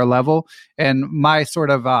a higher level. And my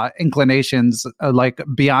sort of inclinations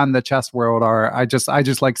beyond the chess world are I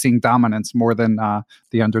just like seeing dominance more than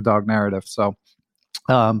the underdog narrative. So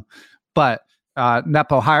but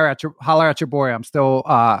Nepo, holler at your boy. I'm still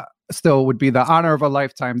would be the honor of a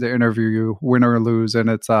lifetime to interview you, win or lose, and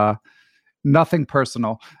it's nothing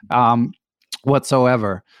personal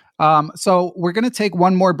whatsoever. So we're going to take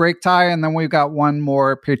one more break, Ty, and then we've got one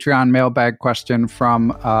more Patreon mailbag question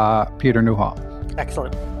from Peter Newhall.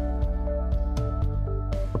 Excellent.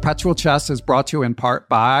 Perpetual Chess is brought to you in part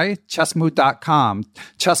by Chessmood.com.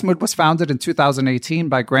 Chessmood was founded in 2018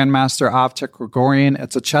 by Grandmaster Avcik Grigorian.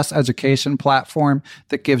 It's a chess education platform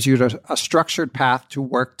that gives you a structured path to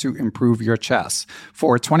work to improve your chess.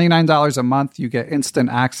 For $29 a month, you get instant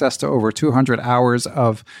access to over 200 hours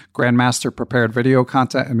of Grandmaster prepared video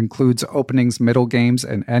content and includes openings, middle games,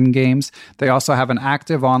 and end games. They also have an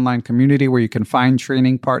active online community where you can find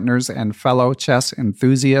training partners and fellow chess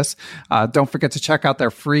enthusiasts. Don't forget to check out their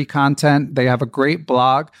free content. They have a great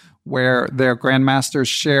blog where their grandmasters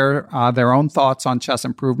share their own thoughts on chess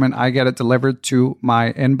improvement. I get it delivered to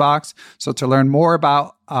my inbox. So to learn more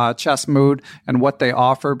about Chessmood and what they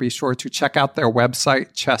offer, be sure to check out their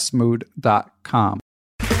website, chessmood.com.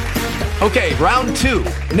 Okay, round two.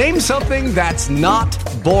 Name something that's not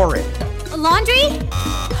boring. A laundry?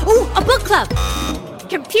 Ooh, a book club.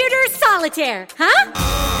 Computer solitaire, huh?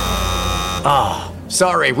 Ah,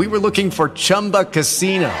 sorry, we were looking for Chumba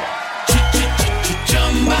Casino.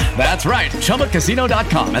 That's right,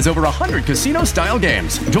 ChumbaCasino.com has over 100 casino-style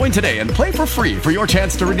games. Join today and play for free for your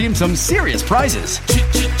chance to redeem some serious prizes.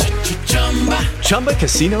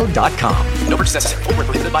 ChumbaCasino.com. No purchase necessary. Void where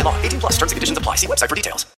prohibited by law. 18 plus. Terms and conditions apply. See website for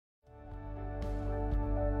details.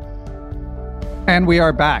 And we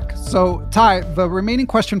are back. So, Ty, the remaining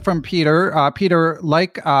question from Peter. Peter,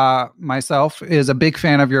 like myself, is a big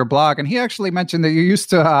fan of your blog. And he actually mentioned that you used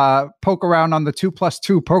to poke around on the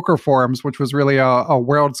 2+2 poker forums, which was really a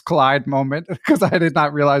worlds collide moment, because I did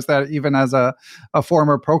not realize that even as a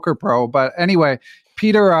former poker pro. But anyway,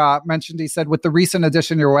 Peter mentioned, he said, with the recent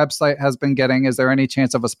addition your website has been getting, is there any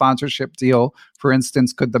chance of a sponsorship deal? For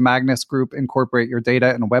instance, could the Magnus Group incorporate your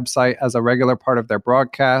data and website as a regular part of their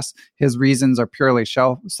broadcast? His reasons are purely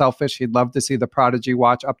selfish. He'd love to see the Prodigy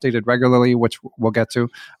watch updated regularly, which we'll get to.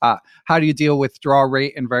 How do you deal with draw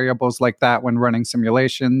rate and variables like that when running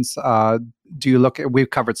simulations? Do you look at, we've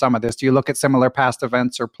covered some of this. Do you look at similar past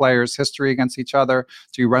events or players' history against each other?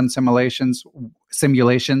 Do you run simulations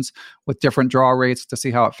with different draw rates to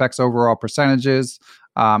see how it affects overall percentages?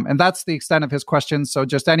 And that's the extent of his questions. So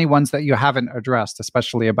just any ones that you haven't addressed,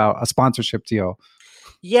 especially about a sponsorship deal.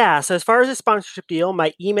 Yeah, so as far as a sponsorship deal,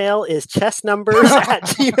 my email is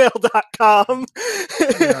chessnumbers@gmail.com.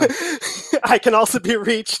 Yeah. I can also be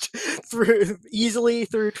reached easily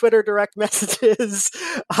through Twitter direct messages.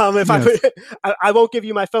 I won't give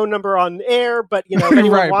you my phone number on air, but if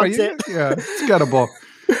anyone wants it. Yeah, it's gettable.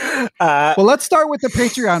 Well, let's start with the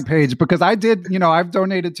Patreon page, because I did, I've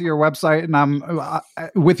donated to your website, and I'm,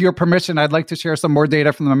 with your permission, I'd like to share some more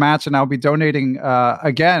data from the match, and I'll be donating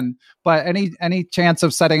again. But any chance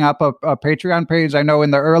of setting up a Patreon page? I know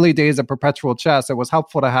in the early days of Perpetual Chess, it was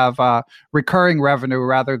helpful to have recurring revenue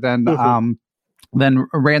rather than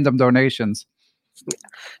random donations.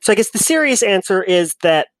 So I guess the serious answer is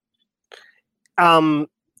that I've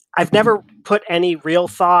never put any real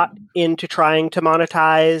thought into trying to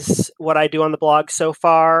monetize what I do on the blog so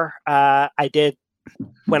far. I did,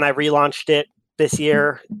 when I relaunched it this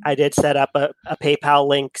year, I did set up a PayPal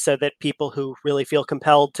link so that people who really feel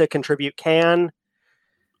compelled to contribute can.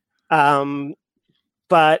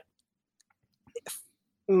 But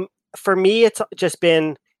for me, it's just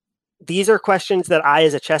been, these are questions that I,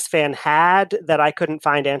 as a chess fan, had that I couldn't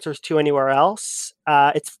find answers to anywhere else.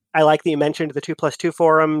 I like that you mentioned the 2+2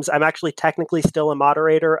 forums. I'm actually technically still a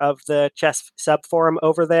moderator of the chess sub forum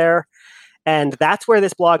over there. And that's where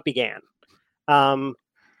this blog began.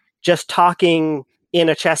 Just talking in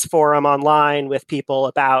a chess forum online with people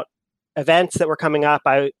about events that were coming up.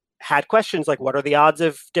 I had questions like, what are the odds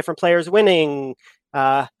of different players winning?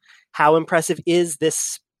 How impressive is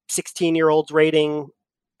this 16-year-old's rating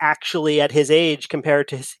actually at his age compared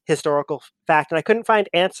to his historical fact? And I couldn't find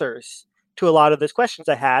answers to a lot of those questions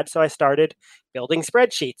I had. So I started building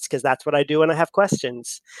spreadsheets, because that's what I do when I have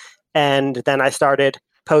questions. And then I started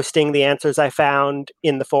posting the answers I found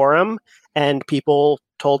in the forum, and people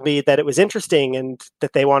told me that it was interesting and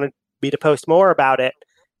that they wanted me to post more about it.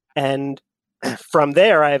 And from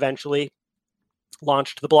there, I eventually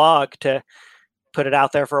launched the blog to put it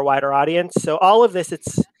out there for a wider audience. So all of this,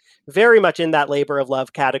 it's very much in that labor of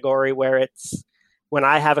love category, where it's when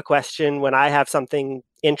I have a question, when I have something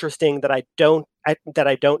interesting that I don't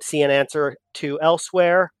see an answer to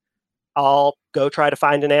elsewhere, I'll go try to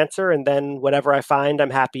find an answer, and then whatever I find,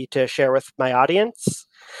 I'm happy to share with my audience.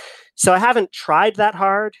 So I haven't tried that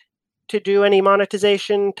hard to do any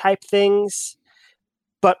monetization type things,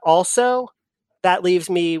 but also that leaves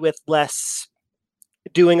me with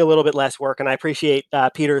doing a little bit less work. And I appreciate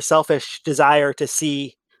Peter's selfish desire to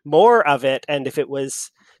see more of it. And if it was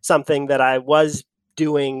something that I was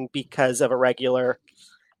doing because of a regular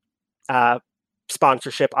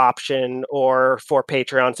sponsorship option or for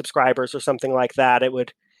Patreon subscribers or something like that, it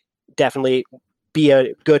would definitely be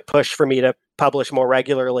a good push for me to publish more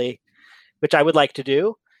regularly, which I would like to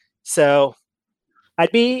do. So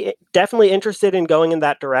I'd be definitely interested in going in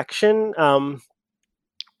that direction.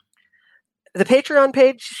 The Patreon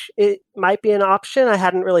page, it might be an option. I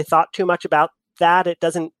hadn't really thought too much about that. It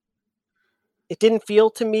didn't feel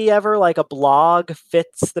to me ever like a blog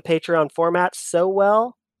fits the Patreon format so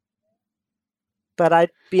well, but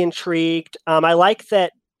I'd be intrigued. I like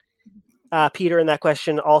that Peter in that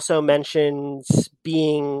question also mentions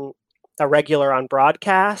being a regular on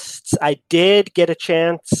broadcasts. I did get a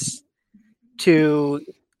chance to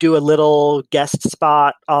do a little guest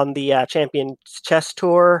spot on the Champions Chess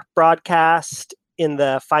Tour broadcast in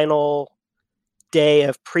the final day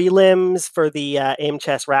of prelims for the Aim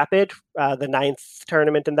Chess Rapid, the 9th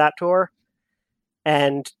tournament in that tour,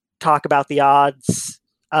 and talk about the odds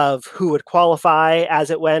of who would qualify as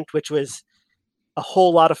it went, which was a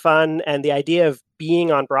whole lot of fun. And the idea of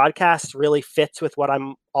being on broadcast really fits with what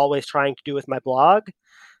I'm always trying to do with my blog.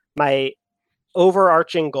 My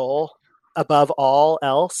overarching goal above all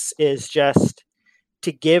else is just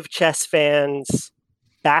to give chess fans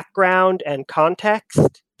background and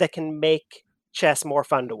context that can make chess more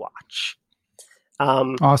fun to watch.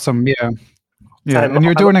 Awesome. Yeah. And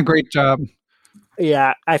you're doing a great job.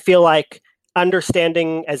 Yeah. I feel like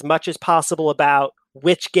understanding as much as possible about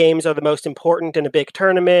which games are the most important in a big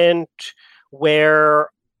tournament,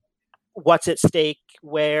 what's at stake,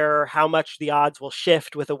 how much the odds will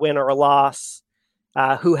shift with a win or a loss,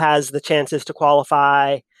 who has the chances to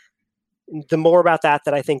qualify. The more about that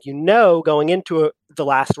I think going into the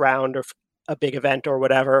last round of a big event or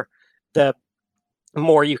whatever, the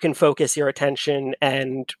more you can focus your attention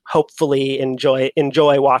and hopefully enjoy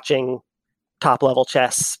watching top level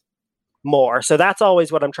chess more. So that's always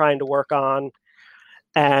what I'm trying to work on.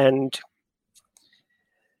 And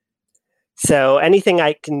so anything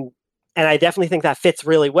I can, and I definitely think that fits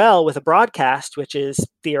really well with a broadcast, which is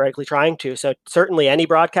theoretically trying to. So certainly any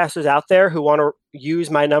broadcasters out there who want to use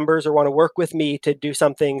my numbers or want to work with me to do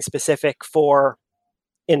something specific for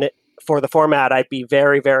the format, I'd be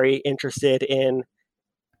very, very interested in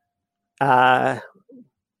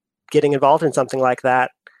getting involved in something like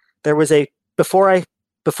that. There was before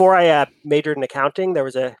I majored in accounting, there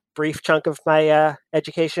was a brief chunk of my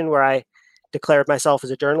education where I declared myself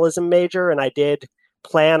as a journalism major, and I did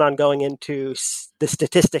plan on going into the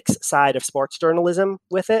statistics side of sports journalism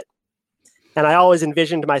with it. And I always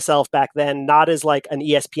envisioned myself back then not as like an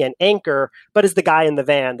ESPN anchor, but as the guy in the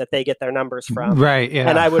van that they get their numbers from. Right. Yeah.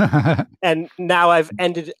 And I would, and now I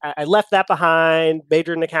left that behind,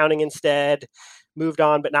 majored in accounting instead, moved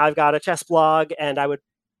on, but now I've got a chess blog, and I would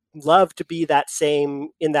love to be in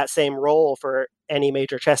that same role for any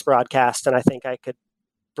major chess broadcast. And I think I could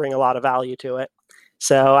bring a lot of value to it.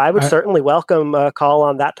 So I would certainly welcome a call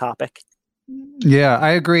on that topic. Yeah, I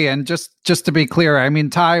agree. And just to be clear, I mean,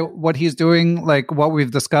 Ty, what he's doing, like what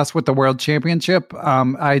we've discussed with the World Championship,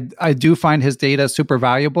 I do find his data super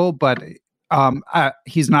valuable, but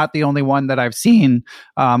he's not the only one that I've seen.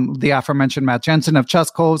 The aforementioned Matt Jensen of Chess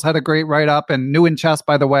Coves had a great write-up, and New in Chess,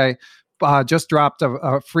 by the way, just dropped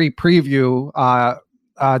a free preview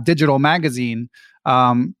digital magazine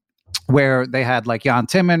where they had like Jan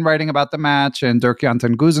Timman writing about the match, and Dirk-Jan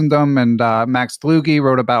ten Geuzendam and Max Dlugy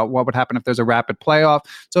wrote about what would happen if there's a rapid playoff.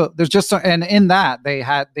 So there's and in that they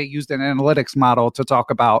used an analytics model to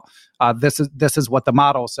talk about this is what the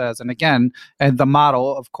model says. And again, and the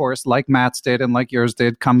model, of course, like Matt's did and like yours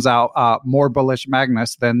did, comes out more bullish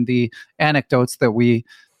Magnus than the anecdotes that we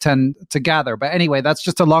tend to gather. But anyway, that's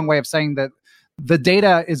just a long way of saying that the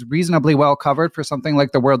data is reasonably well covered for something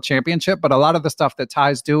like the World Championship, but a lot of the stuff that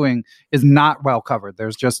Ty's doing is not well covered.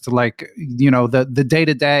 There's just like, the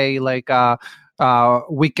day-to-day, like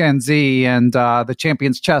Weekend Z and the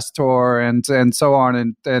Champions Chess Tour and so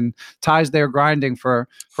on. And Ty's there grinding for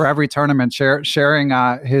every tournament, sharing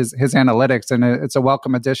his analytics, and it's a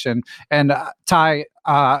welcome addition. And Ty,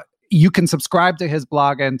 you can subscribe to his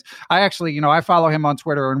blog. And I actually, I follow him on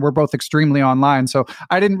Twitter, and we're both extremely online. So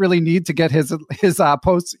I didn't really need to get his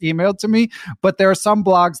posts emailed to me. But there are some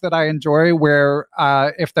blogs that I enjoy where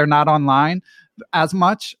if they're not online as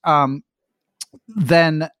much,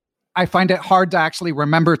 then I find it hard to actually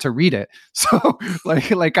remember to read it. So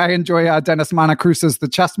like I enjoy Dennis Monacruz's The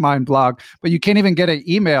Chess Mind blog, but you can't even get it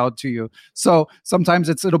emailed to you. So sometimes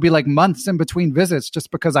it'll be like months in between visits just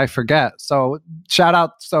because I forget. So shout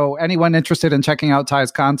out. So anyone interested in checking out Ty's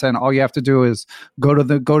content, all you have to do is go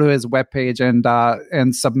to his webpage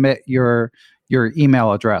and submit your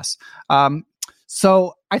email address.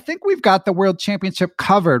 So I think we've got the World Championship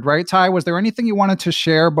covered, right, Ty? Was there anything you wanted to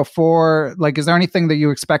share before? Like, is there anything that you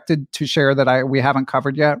expected to share that we haven't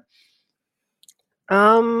covered yet?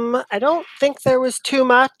 I don't think there was too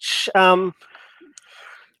much. I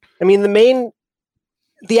mean,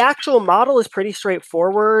 the actual model is pretty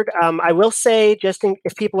straightforward. I will say,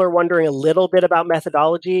 if people are wondering a little bit about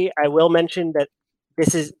methodology, I will mention that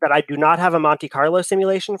I do not have a Monte Carlo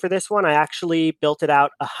simulation for this one. I actually built it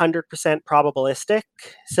out 100% probabilistic,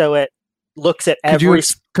 so it looks at every.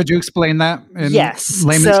 Could you explain that in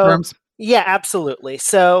layman's terms? Yeah, absolutely.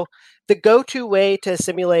 So the go-to way to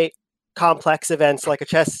simulate complex events like a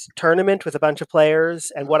chess tournament with a bunch of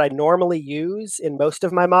players, and what I normally use in most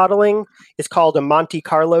of my modeling, is called a Monte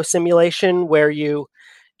Carlo simulation, where you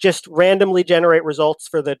just randomly generate results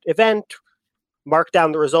for the event, mark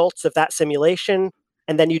down the results of that simulation,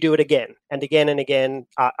 and then you do it again and again and again.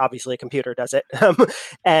 Obviously, a computer does it.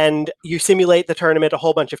 And you simulate the tournament a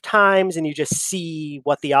whole bunch of times, and you just see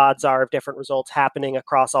what the odds are of different results happening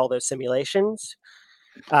across all those simulations.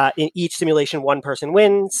 In each simulation, one person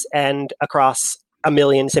wins, and across 1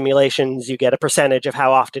 million simulations, you get a percentage of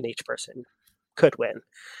how often each person could win.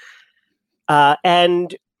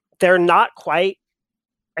 And they're not quite,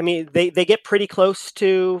 I mean, they get pretty close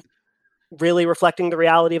to really reflecting the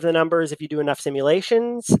reality of the numbers if you do enough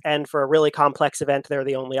simulations, and for a really complex event, they're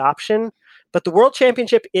the only option. But the World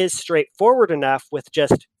Championship is straightforward enough with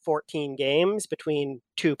just 14 games between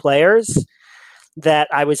 2 players that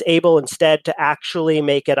I was able instead to actually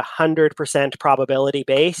make it 100% probability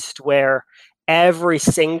based, where every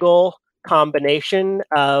single combination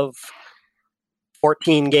of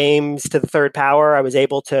 14 games to the third power I was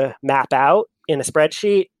able to map out in a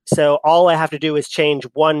spreadsheet. So all I have to do is change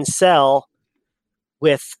one cell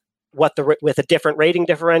with a different rating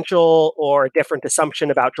differential or a different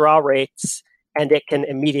assumption about draw rates, and it can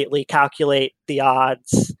immediately calculate the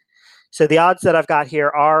odds. So the odds that I've got here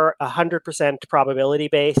are 100% probability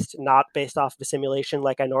based, not based off of a simulation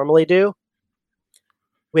like I normally do,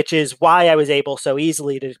 which is why I was able so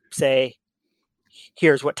easily to say,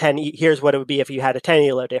 here's what it would be if you had a 10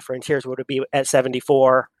 elo difference. Here's what it would be at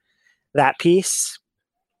 74, that piece.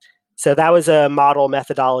 So that was a model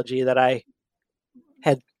methodology that I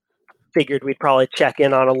had figured we'd probably check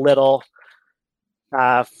in on a little.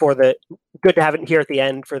 Good to have it here at the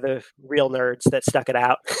end for the real nerds that stuck it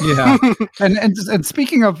out. Yeah. And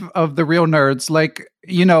speaking of the real nerds, like,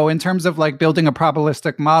 you know, in terms of like building a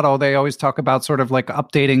probabilistic model, they always talk about sort of like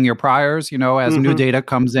updating your priors, you know, as new data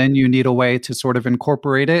comes in, you need a way to sort of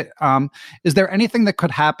incorporate it. Is there anything that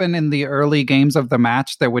could happen in the early games of the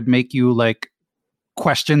match that would make you like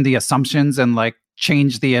question the assumptions and like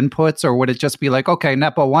change the inputs, or would it just be like, okay,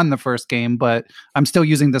 Nepo won the first game, but I'm still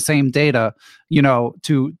using the same data, you know,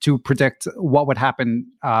 to predict what would happen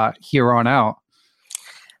here on out?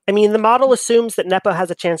 I mean, the model assumes that Nepo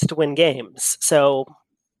has a chance to win games. So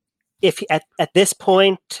if at this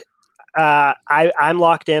point, I'm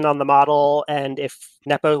locked in on the model, and if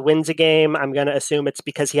Nepo wins a game, I'm going to assume it's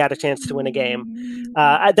because he had a chance to win a game.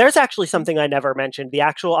 There's actually something I never mentioned, the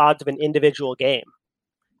actual odds of an individual game.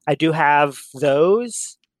 I do have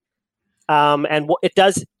those, and it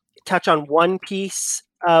does touch on one piece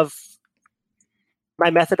of my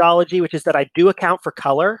methodology, which is that I do account for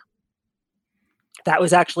color. That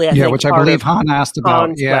was actually, I think, which I believe Han asked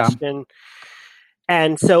about. Yeah, question.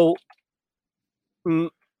 And so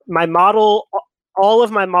my model, all of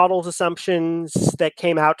my model's assumptions that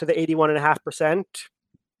came out to the 81.5%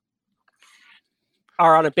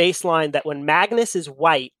 are on a baseline that when Magnus is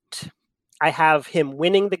white, I have him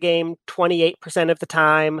winning the game 28% of the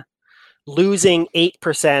time, losing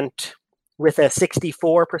 8% with a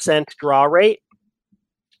 64% draw rate.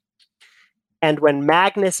 And when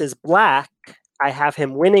Magnus is black, I have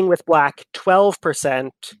him winning with black 12%,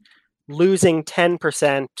 losing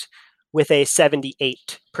 10% with a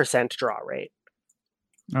 78% draw rate.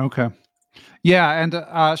 Okay. Yeah, and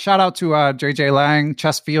shout out to JJ Lang,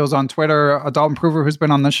 Chess Feels on Twitter, Adult Improver, who's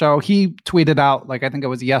been on the show. He tweeted out, like I think it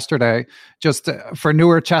was yesterday, just for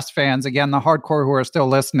newer chess fans, again, the hardcore who are still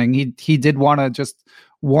listening, he did want to just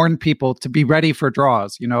warn people to be ready for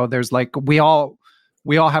draws. You know, there's like, we all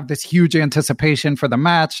have this huge anticipation for the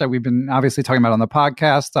match that we've been obviously talking about on the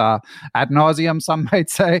podcast ad nauseum, some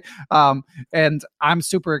might say. And I'm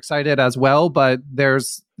super excited as well, but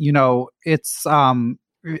there's, you know,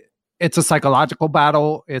 it's a psychological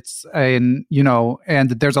battle. And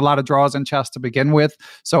there's a lot of draws in chess to begin with.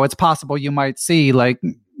 So it's possible you might see like,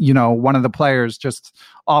 you know, one of the players just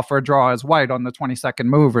offer a draw as white on the 22nd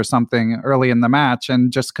move or something early in the match.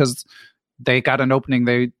 And just because they got an opening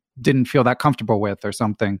they didn't feel that comfortable with or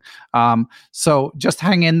something. So just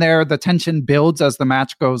hang in there. The tension builds as the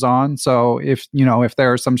match goes on. So if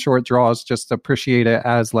there are some short draws, just appreciate it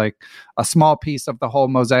as like a small piece of the whole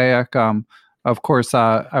mosaic. Of course,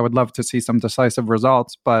 I would love to see some decisive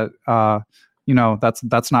results, but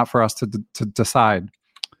that's not for us to decide.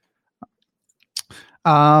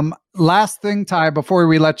 Last thing, Ty, before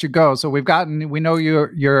we let you go. So we know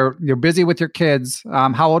you're busy with your kids.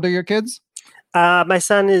 How old are your kids? My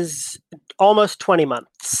son is almost 20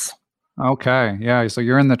 months. Okay. Yeah. So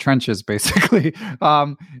you're in the trenches basically.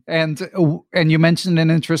 And you mentioned an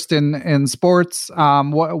interest in sports.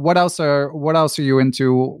 What else are you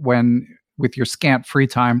into with your scant free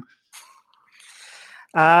time?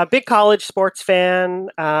 Big college sports fan.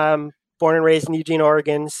 Born and raised in Eugene,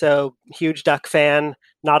 Oregon. So huge Duck fan.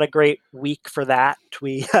 Not a great week for that.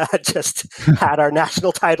 We just had our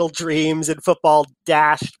national title dreams in football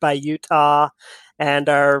dashed by Utah, and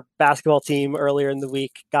our basketball team earlier in the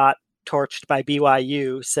week got torched by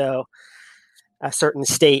BYU. So a certain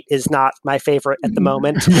state is not my favorite at the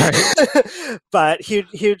moment, but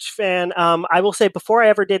huge fan. I will say before I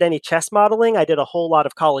ever did any chess modeling, I did a whole lot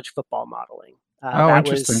of college football modeling.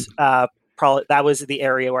 Interesting. That was the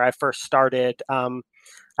area where I first started.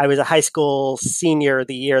 I was a high school senior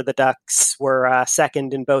the year the Ducks were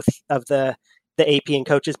second in both of the AP and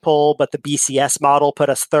coaches poll, but the BCS model put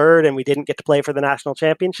us third, and we didn't get to play for the national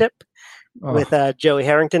championship with Joey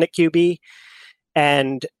Harrington at QB.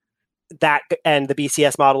 And the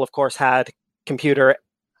BCS model, of course, had computer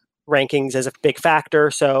rankings as a big factor.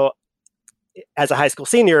 So as a high school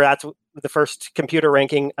senior, that's the first computer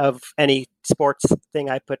ranking of any sports thing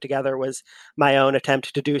I put together was my own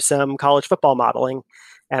attempt to do some college football modeling.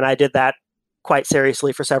 And I did that quite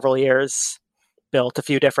seriously for several years, built a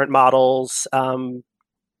few different models,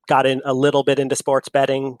 got in a little bit into sports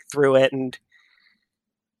betting through it, and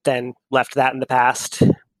then left that in the past.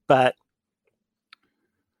 But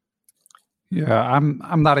yeah,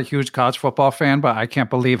 I'm not a huge college football fan, but I can't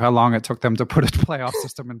believe how long it took them to put a playoff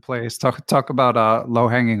system in place. Talk about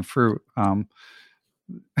low-hanging fruit.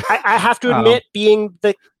 I have to admit, being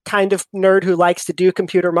the kind of nerd who likes to do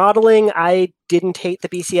computer modeling, I didn't hate the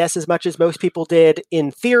BCS as much as most people did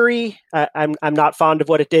in theory. I'm not fond of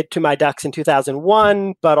what it did to my Ducks in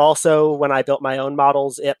 2001, but also when I built my own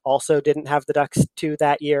models, it also didn't have the Ducks to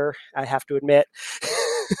that year, I have to admit.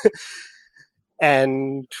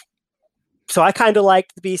 And so I kind of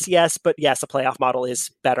liked the BCS, but yes, a playoff model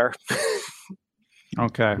is better.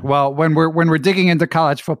 Okay. Well, when we're digging into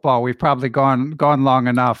college football, we've probably gone long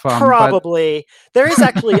enough. Probably. There is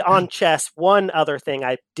actually on chess one other thing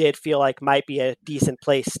I did feel like might be a decent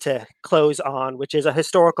place to close on, which is a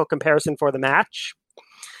historical comparison for the match.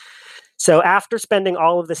 So after spending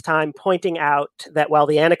all of this time pointing out that while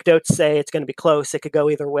the anecdotes say it's going to be close, it could go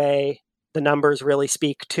either way, the numbers really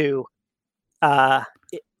speak to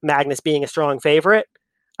Magnus being a strong favorite,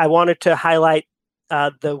 I wanted to highlight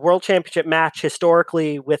the World Championship match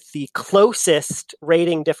historically with the closest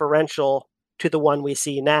rating differential to the one we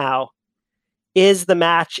see now is the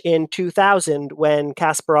match in 2000 when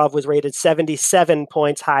Kasparov was rated 77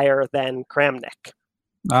 points higher than Kramnik.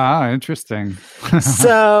 Interesting.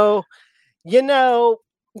 So,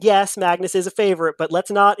 yes, Magnus is a favorite, but let's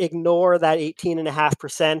not ignore that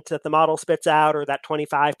 18.5% that the model spits out, or that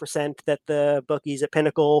 25% that the bookies at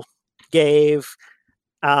Pinnacle gave.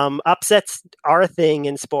 Upsets are a thing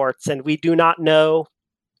in sports, and we do not know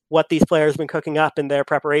what these players have been cooking up in their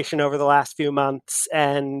preparation over the last few months.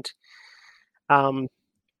 And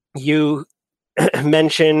you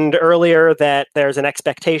mentioned earlier that there's an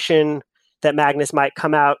expectation that Magnus might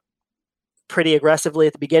come out pretty aggressively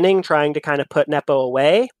at the beginning, trying to kind of put Nepo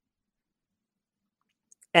away.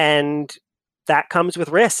 And that comes with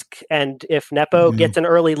risk. And if Nepo gets an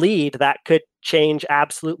early lead, that could change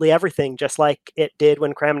absolutely everything, just like it did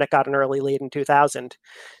when Kramnik got an early lead in 2000.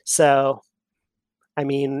 So, I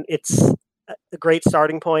mean, it's a great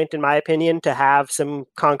starting point, in my opinion, to have some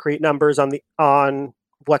concrete numbers on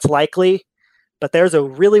what's likely, but there's a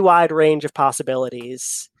really wide range of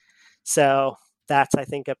possibilities. So that's, I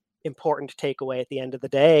think, an important takeaway at the end of the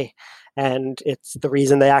day. And it's the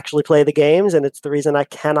reason they actually play the games, and it's the reason I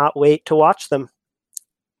cannot wait to watch them.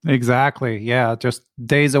 Exactly. Yeah. Just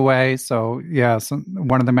days away. So yeah,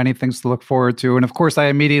 one of the many things to look forward to. And of course,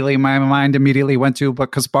 my mind immediately went to,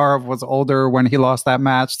 but Kasparov was older when he lost that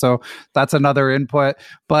match. So that's another input.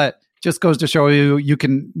 But just goes to show you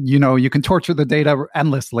can torture the data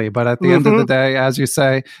endlessly, but at the end of the day, as you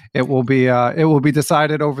say, it will be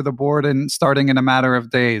decided over the board and starting in a matter of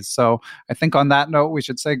days. So I think on that note, we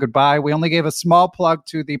should say goodbye. We only gave a small plug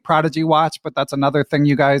to the Prodigy Watch, but that's another thing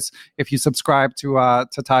you guys, if you subscribe to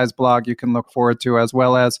Ty's blog, you can look forward to, as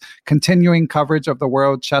well as continuing coverage of the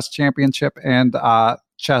World Chess Championship and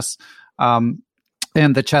chess.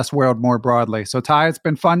 In the chess world more broadly. So Ty, it's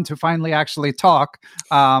been fun to finally actually talk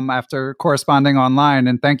after corresponding online,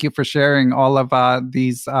 and thank you for sharing all of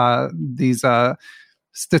these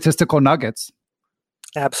statistical nuggets.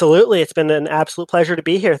 Absolutely. It's been an absolute pleasure to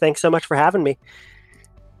be here. Thanks so much for having me.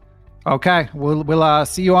 Okay. We'll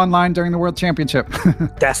see you online during the World Championship.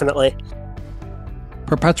 Definitely.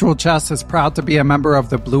 Perpetual Chess is proud to be a member of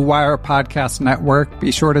the Blue Wire Podcast Network.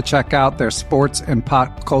 Be sure to check out their sports and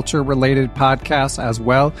pop culture related podcasts as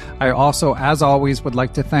well. I also, as always, would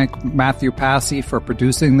like to thank Matthew Passy for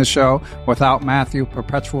producing the show. Without Matthew,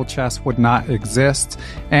 Perpetual Chess would not exist.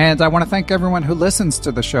 And I want to thank everyone who listens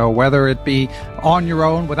to the show, whether it be on your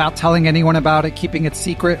own without telling anyone about it, keeping it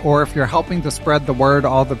secret, or if you're helping to spread the word,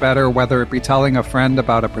 all the better, whether it be telling a friend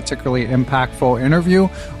about a particularly impactful interview,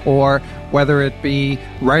 or whether it be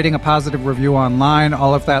writing a positive review online.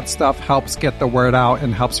 All of that stuff helps get the word out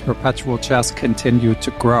and helps Perpetual Chess continue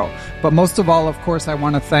to grow. But most of all, of course, I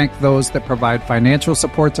want to thank those that provide financial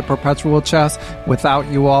support to Perpetual Chess. Without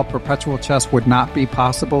you all, Perpetual Chess would not be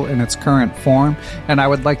possible in its current form. And I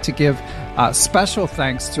would like to give special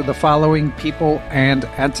thanks to the following people and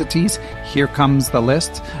entities. Here comes the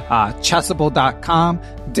list. Chessable.com,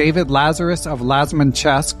 David Lazarus of Lasman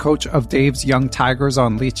Chess, coach of Dave's Young Tigers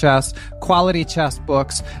on Lichess, Quality Chess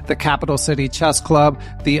Books, the Capital City Chess Club,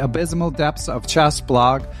 the Abysmal Depths of Chess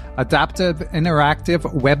blog, Adaptive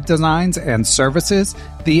Interactive Web Designs and Services,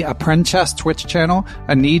 the Apprentice Twitch channel,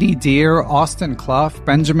 Aniti Deer, Austin Clough,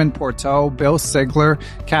 Benjamin Porteau, Bill Sigler,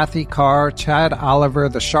 Kathy Carr, Chad Oliver,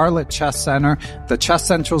 the Charlotte Chess Center, the Chess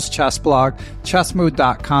Central's Chess blog,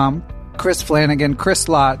 Chessmood.com, Chris Flanagan, Chris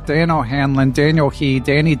Lott, Dan O'Hanlon, Daniel He,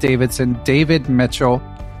 Danny Davidson, David Mitchell.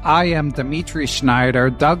 I am Dimitri Schneider,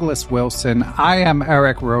 Douglas Wilson. I am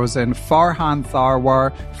Eric Rosen, Farhan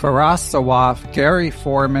Tharwar, Faraz Sawaf, Gary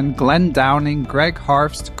Foreman, Glenn Downing, Greg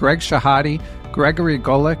Harfst, Greg Shahadi, Gregory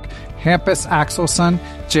Golick, Hampus Axelson,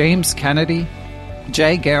 James Kennedy,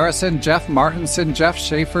 Jay Garrison, Jeff Martinson, Jeff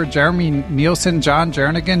Schaefer, Jeremy Nielsen, John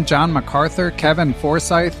Jernigan, John MacArthur, Kevin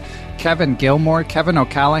Forsyth, Kevin Gilmore, Kevin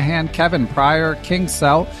O'Callahan, Kevin Pryor, King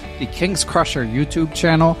Selt, the King's Crusher YouTube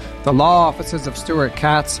channel, the law offices of Stuart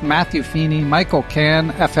Katz, Matthew Feeney, Michael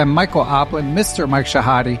Can, FM Michael Oplin, Mr. Mike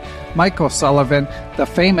Shahadi, Michael Sullivan, the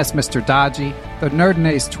famous Mr. Dodgy, the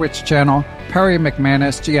Nerdnays Twitch channel, Perry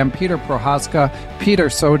McManus, GM Peter Prohaska, Peter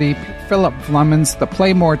Sodi, Philip Flemons, the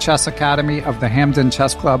Playmore Chess Academy of the Hamden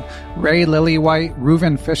Chess Club, Ray Lillywhite,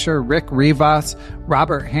 Reuven Fisher, Rick Rivas,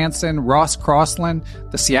 Robert Hansen, Ross Crossland,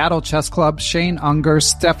 the Seattle Chess Club, Shane Unger,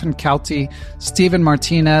 Stefan Kelty, Stephen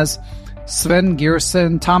Martinez, Sven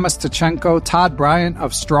Gierson, Thomas Tachenko, Todd Bryant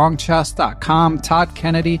of StrongChess.com, Todd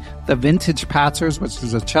Kennedy, The Vintage Patzers, which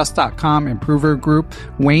is a Chess.com improver group,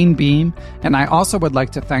 Wayne Beam, and I also would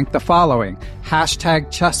like to thank the following: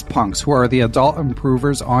 #ChessPunks, who are the adult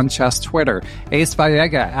improvers on Chess Twitter, Ace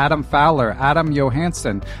Vallega, Adam Fowler, Adam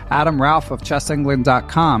Johansson, Adam Ralph of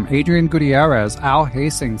ChessEngland.com, Adrian Gutierrez, Al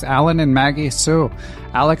Hastings, Alan and Maggie Sue,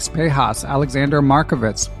 Alex Pejas, Alexander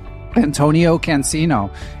Markovitz, Antonio Cancino,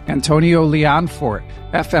 Antonio Leonfort,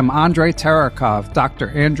 FM Andrei Terakov, Dr.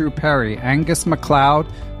 Andrew Perry, Angus McLeod,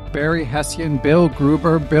 Barry Hessian, Bill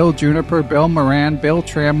Gruber, Bill Juniper, Bill Moran, Bill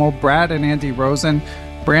Trammell, Brad and Andy Rosen,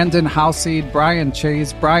 Brandon Halseed, Brian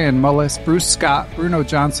Chase, Brian Mullis, Bruce Scott, Bruno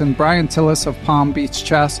Johnson, Brian Tillis of Palm Beach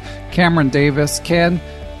Chess, Cameron Davis, Ken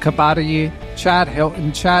Kabadayi, Chad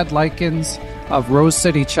Hilton, Chad Likens of Rose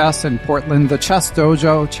City Chess in Portland, the Chess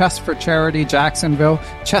Dojo, Chess for Charity Jacksonville,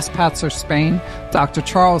 Chess Patzer Spain, Dr.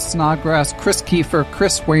 Charles Snodgrass, Chris Kiefer,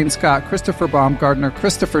 Chris Wainscott, Christopher Baumgardner,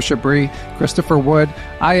 Christopher Chabris, Christopher Wood.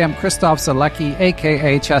 I am Christoph Zalecki,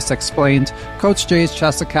 a.k.a. Chess Explained, Coach J's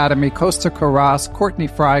Chess Academy, Costa Carras, Courtney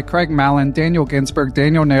Fry, Craig Mallon, Daniel Ginsberg,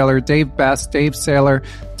 Daniel Naylor, Dave Best, Dave Saylor,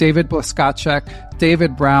 David Blaskacek,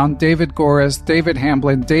 David Brown, David Goris, David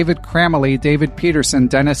Hamblin, David Cramley, David Peterson,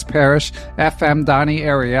 Dennis Parrish, FM Donnie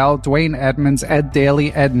Ariel, Dwayne Edmonds, Ed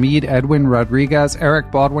Daly, Ed Mead, Edwin Rodriguez,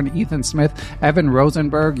 Eric Baldwin, Ethan Smith, Evan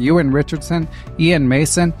Rosenberg, Ewan Richardson, Ian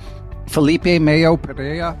Mason, Felipe Mayo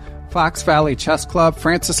Pereira, Fox Valley Chess Club,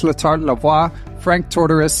 Francis Letarte Lavoie, Frank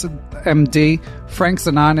Tortoris, MD, Frank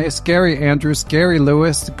Zananes, Gary Andrews, Gary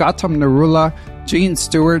Lewis, Gautam Narula, Gene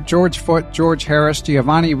Stewart, George Foote, George Harris,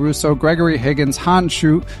 Giovanni Russo, Gregory Higgins, Han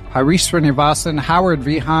Shu, Harish Srinivasan, Howard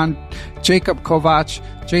Vihan, Jacob Kovac,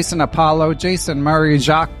 Jason Apollo, Jason Murray,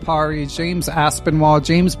 Jacques Pari, James Aspinwall,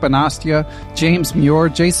 James Bonastia, James Muir,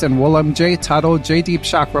 Jason Woolham, Jay Tuttle, Jaydeep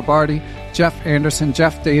Chakrabarty, Jeff Anderson,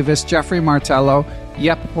 Jeff Davis, Jeffrey Martello,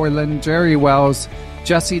 Yep Hoyland, Jerry Wells,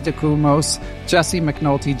 Jesse DeCumos, Jesse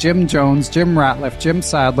McNulty, Jim Jones, Jim Ratliff, Jim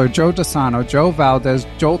Sadler, Joe DeSano, Joe Valdez,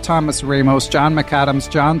 Joel Thomas Ramos, John McAdams,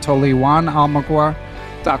 John Tolley, Juan Almaguer,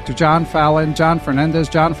 Dr. John Fallon, John Fernandez,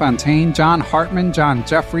 John Fontaine, John Hartman, John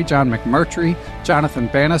Jeffrey, John McMurtry, Jonathan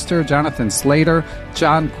Bannister, Jonathan Slater,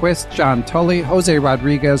 John Quist, John Tully, Jose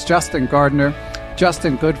Rodriguez, Justin Gardner,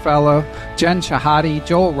 Justin Goodfellow, Jen Shahadi,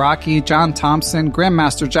 Joel Rocky, John Thompson,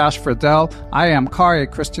 Grandmaster Josh Friedel, I am Kari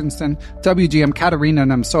Christensen, WGM Katerina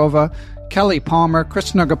Nemtsova, Kelly Palmer,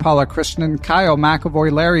 Krishna Gopala Krishnan, Kyle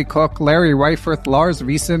McAvoy, Larry Cook, Larry Reiferth, Lars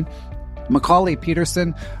Wiesen, Macaulay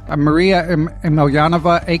Peterson, Maria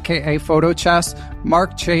Emilyanova, a.k.a. Photo Chess,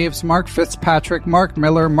 Mark Chaves, Mark Fitzpatrick, Mark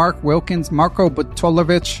Miller, Mark Wilkins, Marko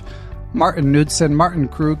Butolovich, Martin Knudsen, Martin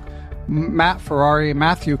Krug, Matt Ferrari,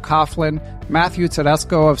 Matthew Coughlin, Matthew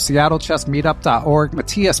Tedesco of SeattleChessMeetup.org,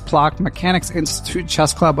 Matthias Plock, Mechanics Institute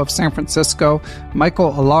Chess Club of San Francisco,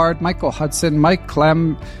 Michael Allard, Michael Hudson, Mike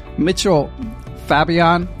Clem, Mitchell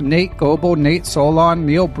Fabian, Nate Goebel, Nate Solon,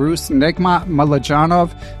 Neil Bruce, Nigma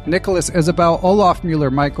Malajanov, Nicholas Isabel, Olaf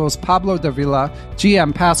Mueller-Michaels, Pablo Davila,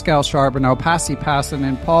 GM Pascal Charbonneau, Passy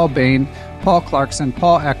Passanen, Paul Bain, Paul Clarkson,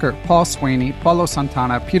 Paul Eckert, Paul Sweeney, Paulo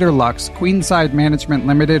Santana, Peter Lux, Queenside Management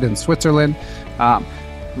Limited in Switzerland,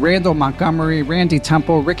 Randall Montgomery, Randy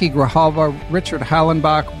Temple, Ricky Grijalva, Richard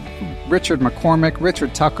Hallenbach, Richard McCormick,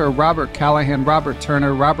 Richard Tucker, Robert Callahan, Robert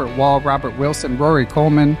Turner, Robert Wall, Robert Wilson, Rory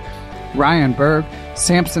Coleman, Ryan Berg,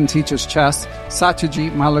 Samson Teaches Chess,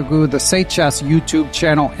 Satyajit Malagu, the Say Chess YouTube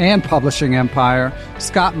channel and publishing empire,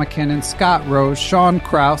 Scott McKinnon, Scott Rose, Sean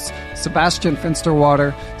Krause, Sebastian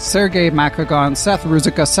Finsterwater, Sergei Makagon, Seth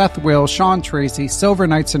Ruzicka, Seth Will, Sean Tracy, Silver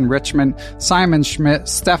Knights in Richmond, Simon Schmidt,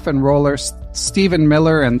 Stefan Roller, Stephen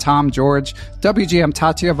Miller and Tom George, WGM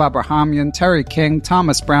Tatya Vabrahamian, Terry King,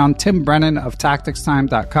 Thomas Brown, Tim Brennan of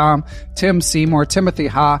TacticsTime.com, Tim Seymour, Timothy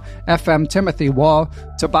Ha, FM Timothy Wall,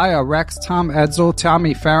 Tobiah Rex, Tom Edsel,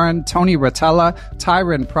 Tommy Farron, Tony Rotella,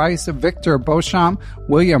 Tyron Price, Victor Beauchamp,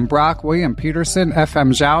 William Brock, William Peterson,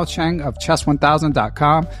 FM Zhao Cheng of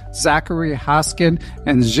Chess1000.com, Zachary Haskin,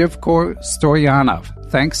 and Zhivko Stoyanov.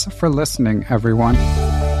 Thanks for listening, everyone.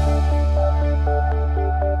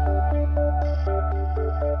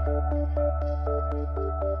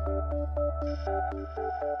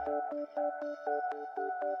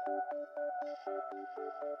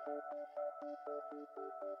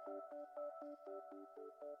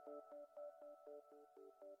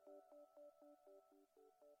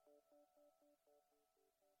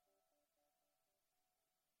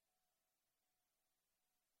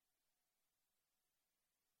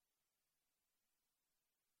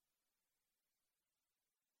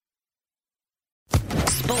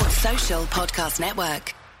 Sports Social Podcast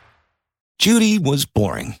Network. Judy was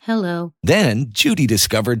boring. Hello. Then Judy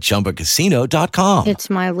discovered ChumbaCasino.com. It's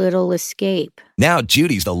my little escape. Now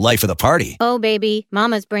Judy's the life of the party. Oh, baby,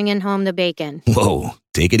 mama's bringing home the bacon. Whoa,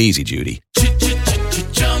 take it easy, Judy.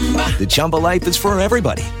 The Chumba life is for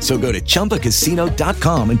everybody. So go to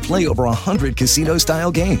ChumbaCasino.com and play over 100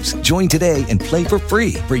 casino-style games. Join today and play for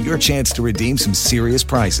free for your chance to redeem some serious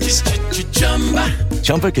prizes.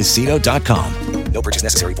 ChumbaCasino.com. No purchase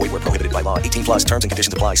necessary. Void where prohibited by law. 18+ terms and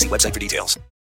conditions apply. See website for details.